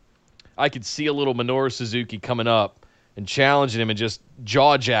 I could see a little Minoru Suzuki coming up and challenging him and just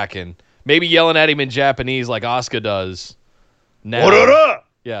jaw-jacking, maybe yelling at him in Japanese like Asuka does now.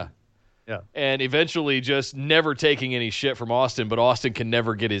 Yeah. And eventually just never taking any shit from Austin, but Austin can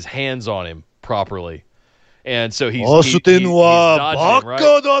never get his hands on him properly. And so he's dodging him,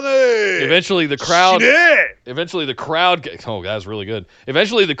 right? Eventually the crowd oh, that's really good.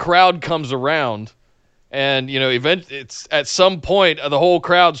 Eventually the crowd comes around, and it's at some point the whole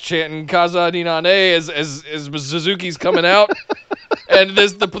crowd's chanting Kaza Ninane as Suzuki's coming out. And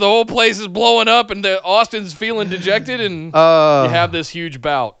the whole place is blowing up, and Austin's feeling dejected, and you have this huge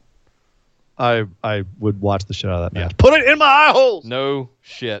bout. I would watch the shit out of that match. Put it in my eye holes. No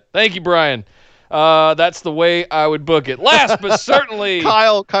shit. Thank you, Brian. That's the way I would book it. Last but certainly,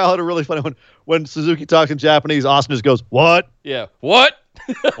 Kyle had a really funny one. When Suzuki talks in Japanese, Austin just goes, "What? Yeah, what?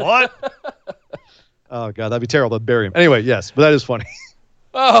 What?" Oh god, that'd be terrible. They'd bury him. Anyway, yes, but that is funny.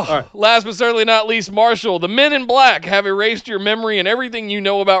 Oh, right. Last but certainly not least, Marshall. The Men in Black have erased your memory, and everything you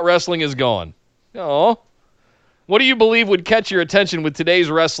know about wrestling is gone. Oh. What do you believe would catch your attention with today's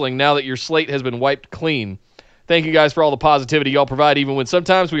wrestling now that your slate has been wiped clean? Thank you guys for all the positivity y'all provide, even when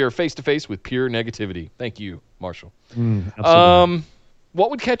sometimes we are face-to-face with pure negativity. Thank you, Marshall. What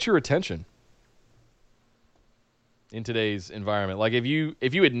would catch your attention in today's environment? Like if you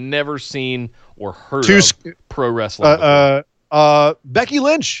had never seen or heard of pro wrestling Becky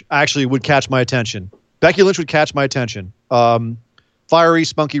Lynch actually would catch my attention. Fiery,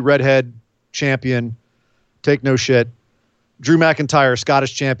 spunky redhead champion. Take no shit. Drew McIntyre,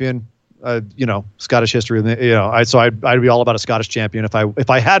 Scottish champion. Scottish history. I'd be all about a Scottish champion if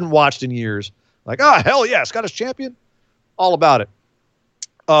I hadn't watched in years. Like, oh hell yeah, Scottish champion. All about it.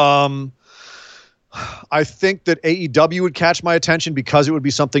 I think that AEW would catch my attention because it would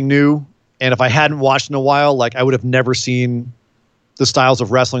be something new. And if I hadn't watched in a while, like I would have never seen the styles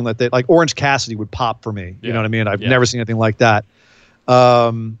of wrestling that like Orange Cassidy would pop for me. You know what I mean? I've never seen anything like that.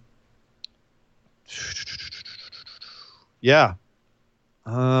 Yeah.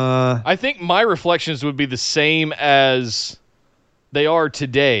 I think my reflections would be the same as they are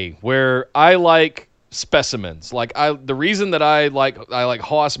today, where I like specimens. Like the reason that I like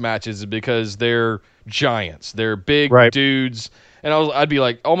Hoss matches is because they're giants. They're big dudes. And I'd be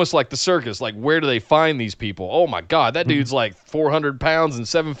like, almost like the circus. Like, where do they find these people? Oh my God, that dude's like 400 pounds and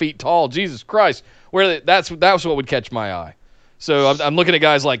 7 feet tall. Jesus Christ, that's what would catch my eye. So I'm looking at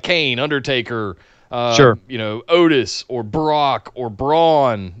guys like Kane, Undertaker, Otis or Brock or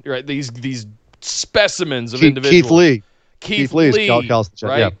Braun. Right, these specimens of individuals. Keith Lee,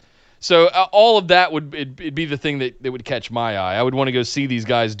 right? Yeah. So all of that it'd be the thing that would catch my eye. I would want to go see these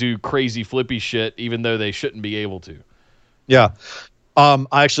guys do crazy flippy shit, even though they shouldn't be able to. Yeah.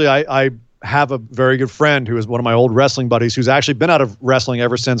 I have a very good friend who is one of my old wrestling buddies who's actually been out of wrestling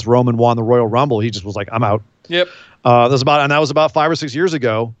ever since Roman won the Royal Rumble. He just was like, I'm out. Yep. That was about 5 or 6 years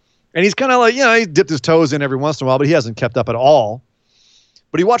ago. And he's kind of like, he dipped his toes in every once in a while, but he hasn't kept up at all.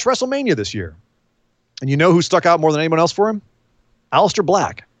 But he watched WrestleMania this year. And you know who stuck out more than anyone else for him? Aleister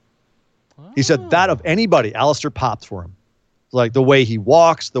Black. He said that of anybody, Aleister popped for him. Like the way he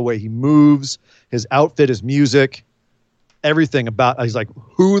walks, the way he moves, his outfit, his music, everything about. He's like,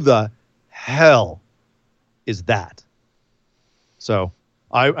 who the hell is that? So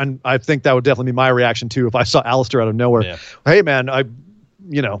I think that would definitely be my reaction too if I saw Aleister out of nowhere. Yeah. Hey man, that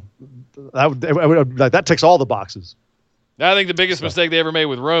ticks all the boxes. I think the biggest mistake they ever made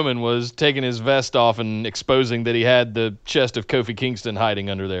with Roman was taking his vest off and exposing that he had the chest of Kofi Kingston hiding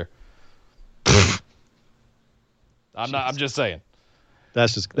under there. I'm just saying.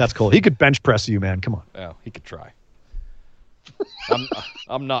 That's cool. He could bench press you, man. Come on. Yeah, he could try.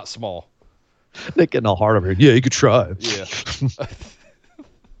 I'm not small. They're getting all hard over here. Yeah, you could try. Yeah.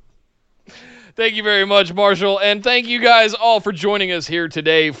 Thank you very much, Marshall, and thank you guys all for joining us here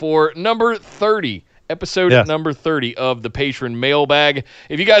today for number 30. Episode number 30 of the Patron Mailbag.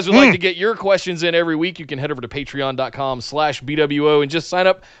 If you guys would like to get your questions in every week, you can head over to patreon.com/BWO and just sign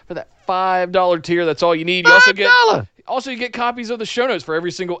up for that $5 tier. That's all you need. You also get copies of the show notes for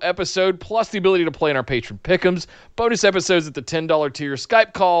every single episode, plus the ability to play in our Patron Pick'ems, bonus episodes at the $10 tier,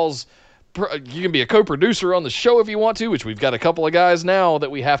 Skype calls. You can be a co-producer on the show if you want to, which we've got a couple of guys now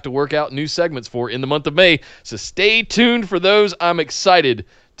that we have to work out new segments for in the month of May. So stay tuned for those. I'm excited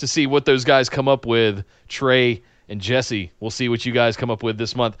to see what those guys come up with. Trey and Jesse, we'll see what you guys come up with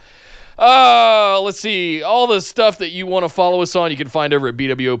this month. Let's see. All the stuff that you want to follow us on, you can find over at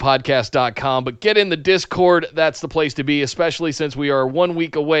bwopodcast.com. But get in the Discord. That's the place to be, especially since we are 1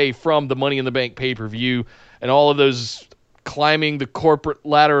 week away from the Money in the Bank pay-per-view and all of those climbing the corporate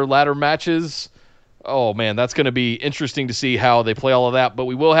ladder matches. Oh, man, that's going to be interesting to see how they play all of that. But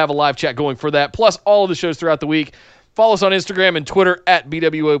we will have a live chat going for that, plus all of the shows throughout the week. Follow us on Instagram and Twitter at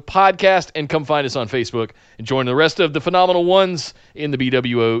BWO Podcast, and come find us on Facebook and join the rest of the phenomenal ones in the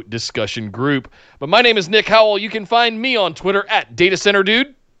BWO discussion group. But my name is Nick Howell. You can find me on Twitter at Data Center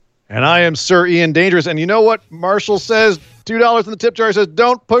Dude. And I am Sir Ian Dangerous. And you know what Marshall says? $2 in the tip jar. Says,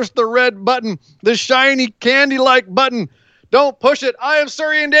 don't push the red button, the shiny candy-like button. Don't push it. I am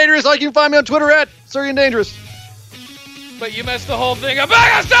Sir Ian Dangerous. You can find me on Twitter at Sir Ian Dangerous. But you messed the whole thing up. I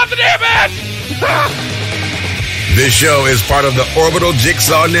gotta stop the damn match! This show is part of the Orbital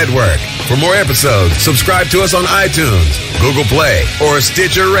Jigsaw Network. For more episodes, subscribe to us on iTunes, Google Play, or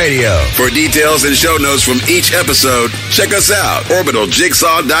Stitcher Radio. For details and show notes from each episode, check us out,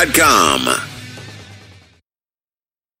 orbitaljigsaw.com.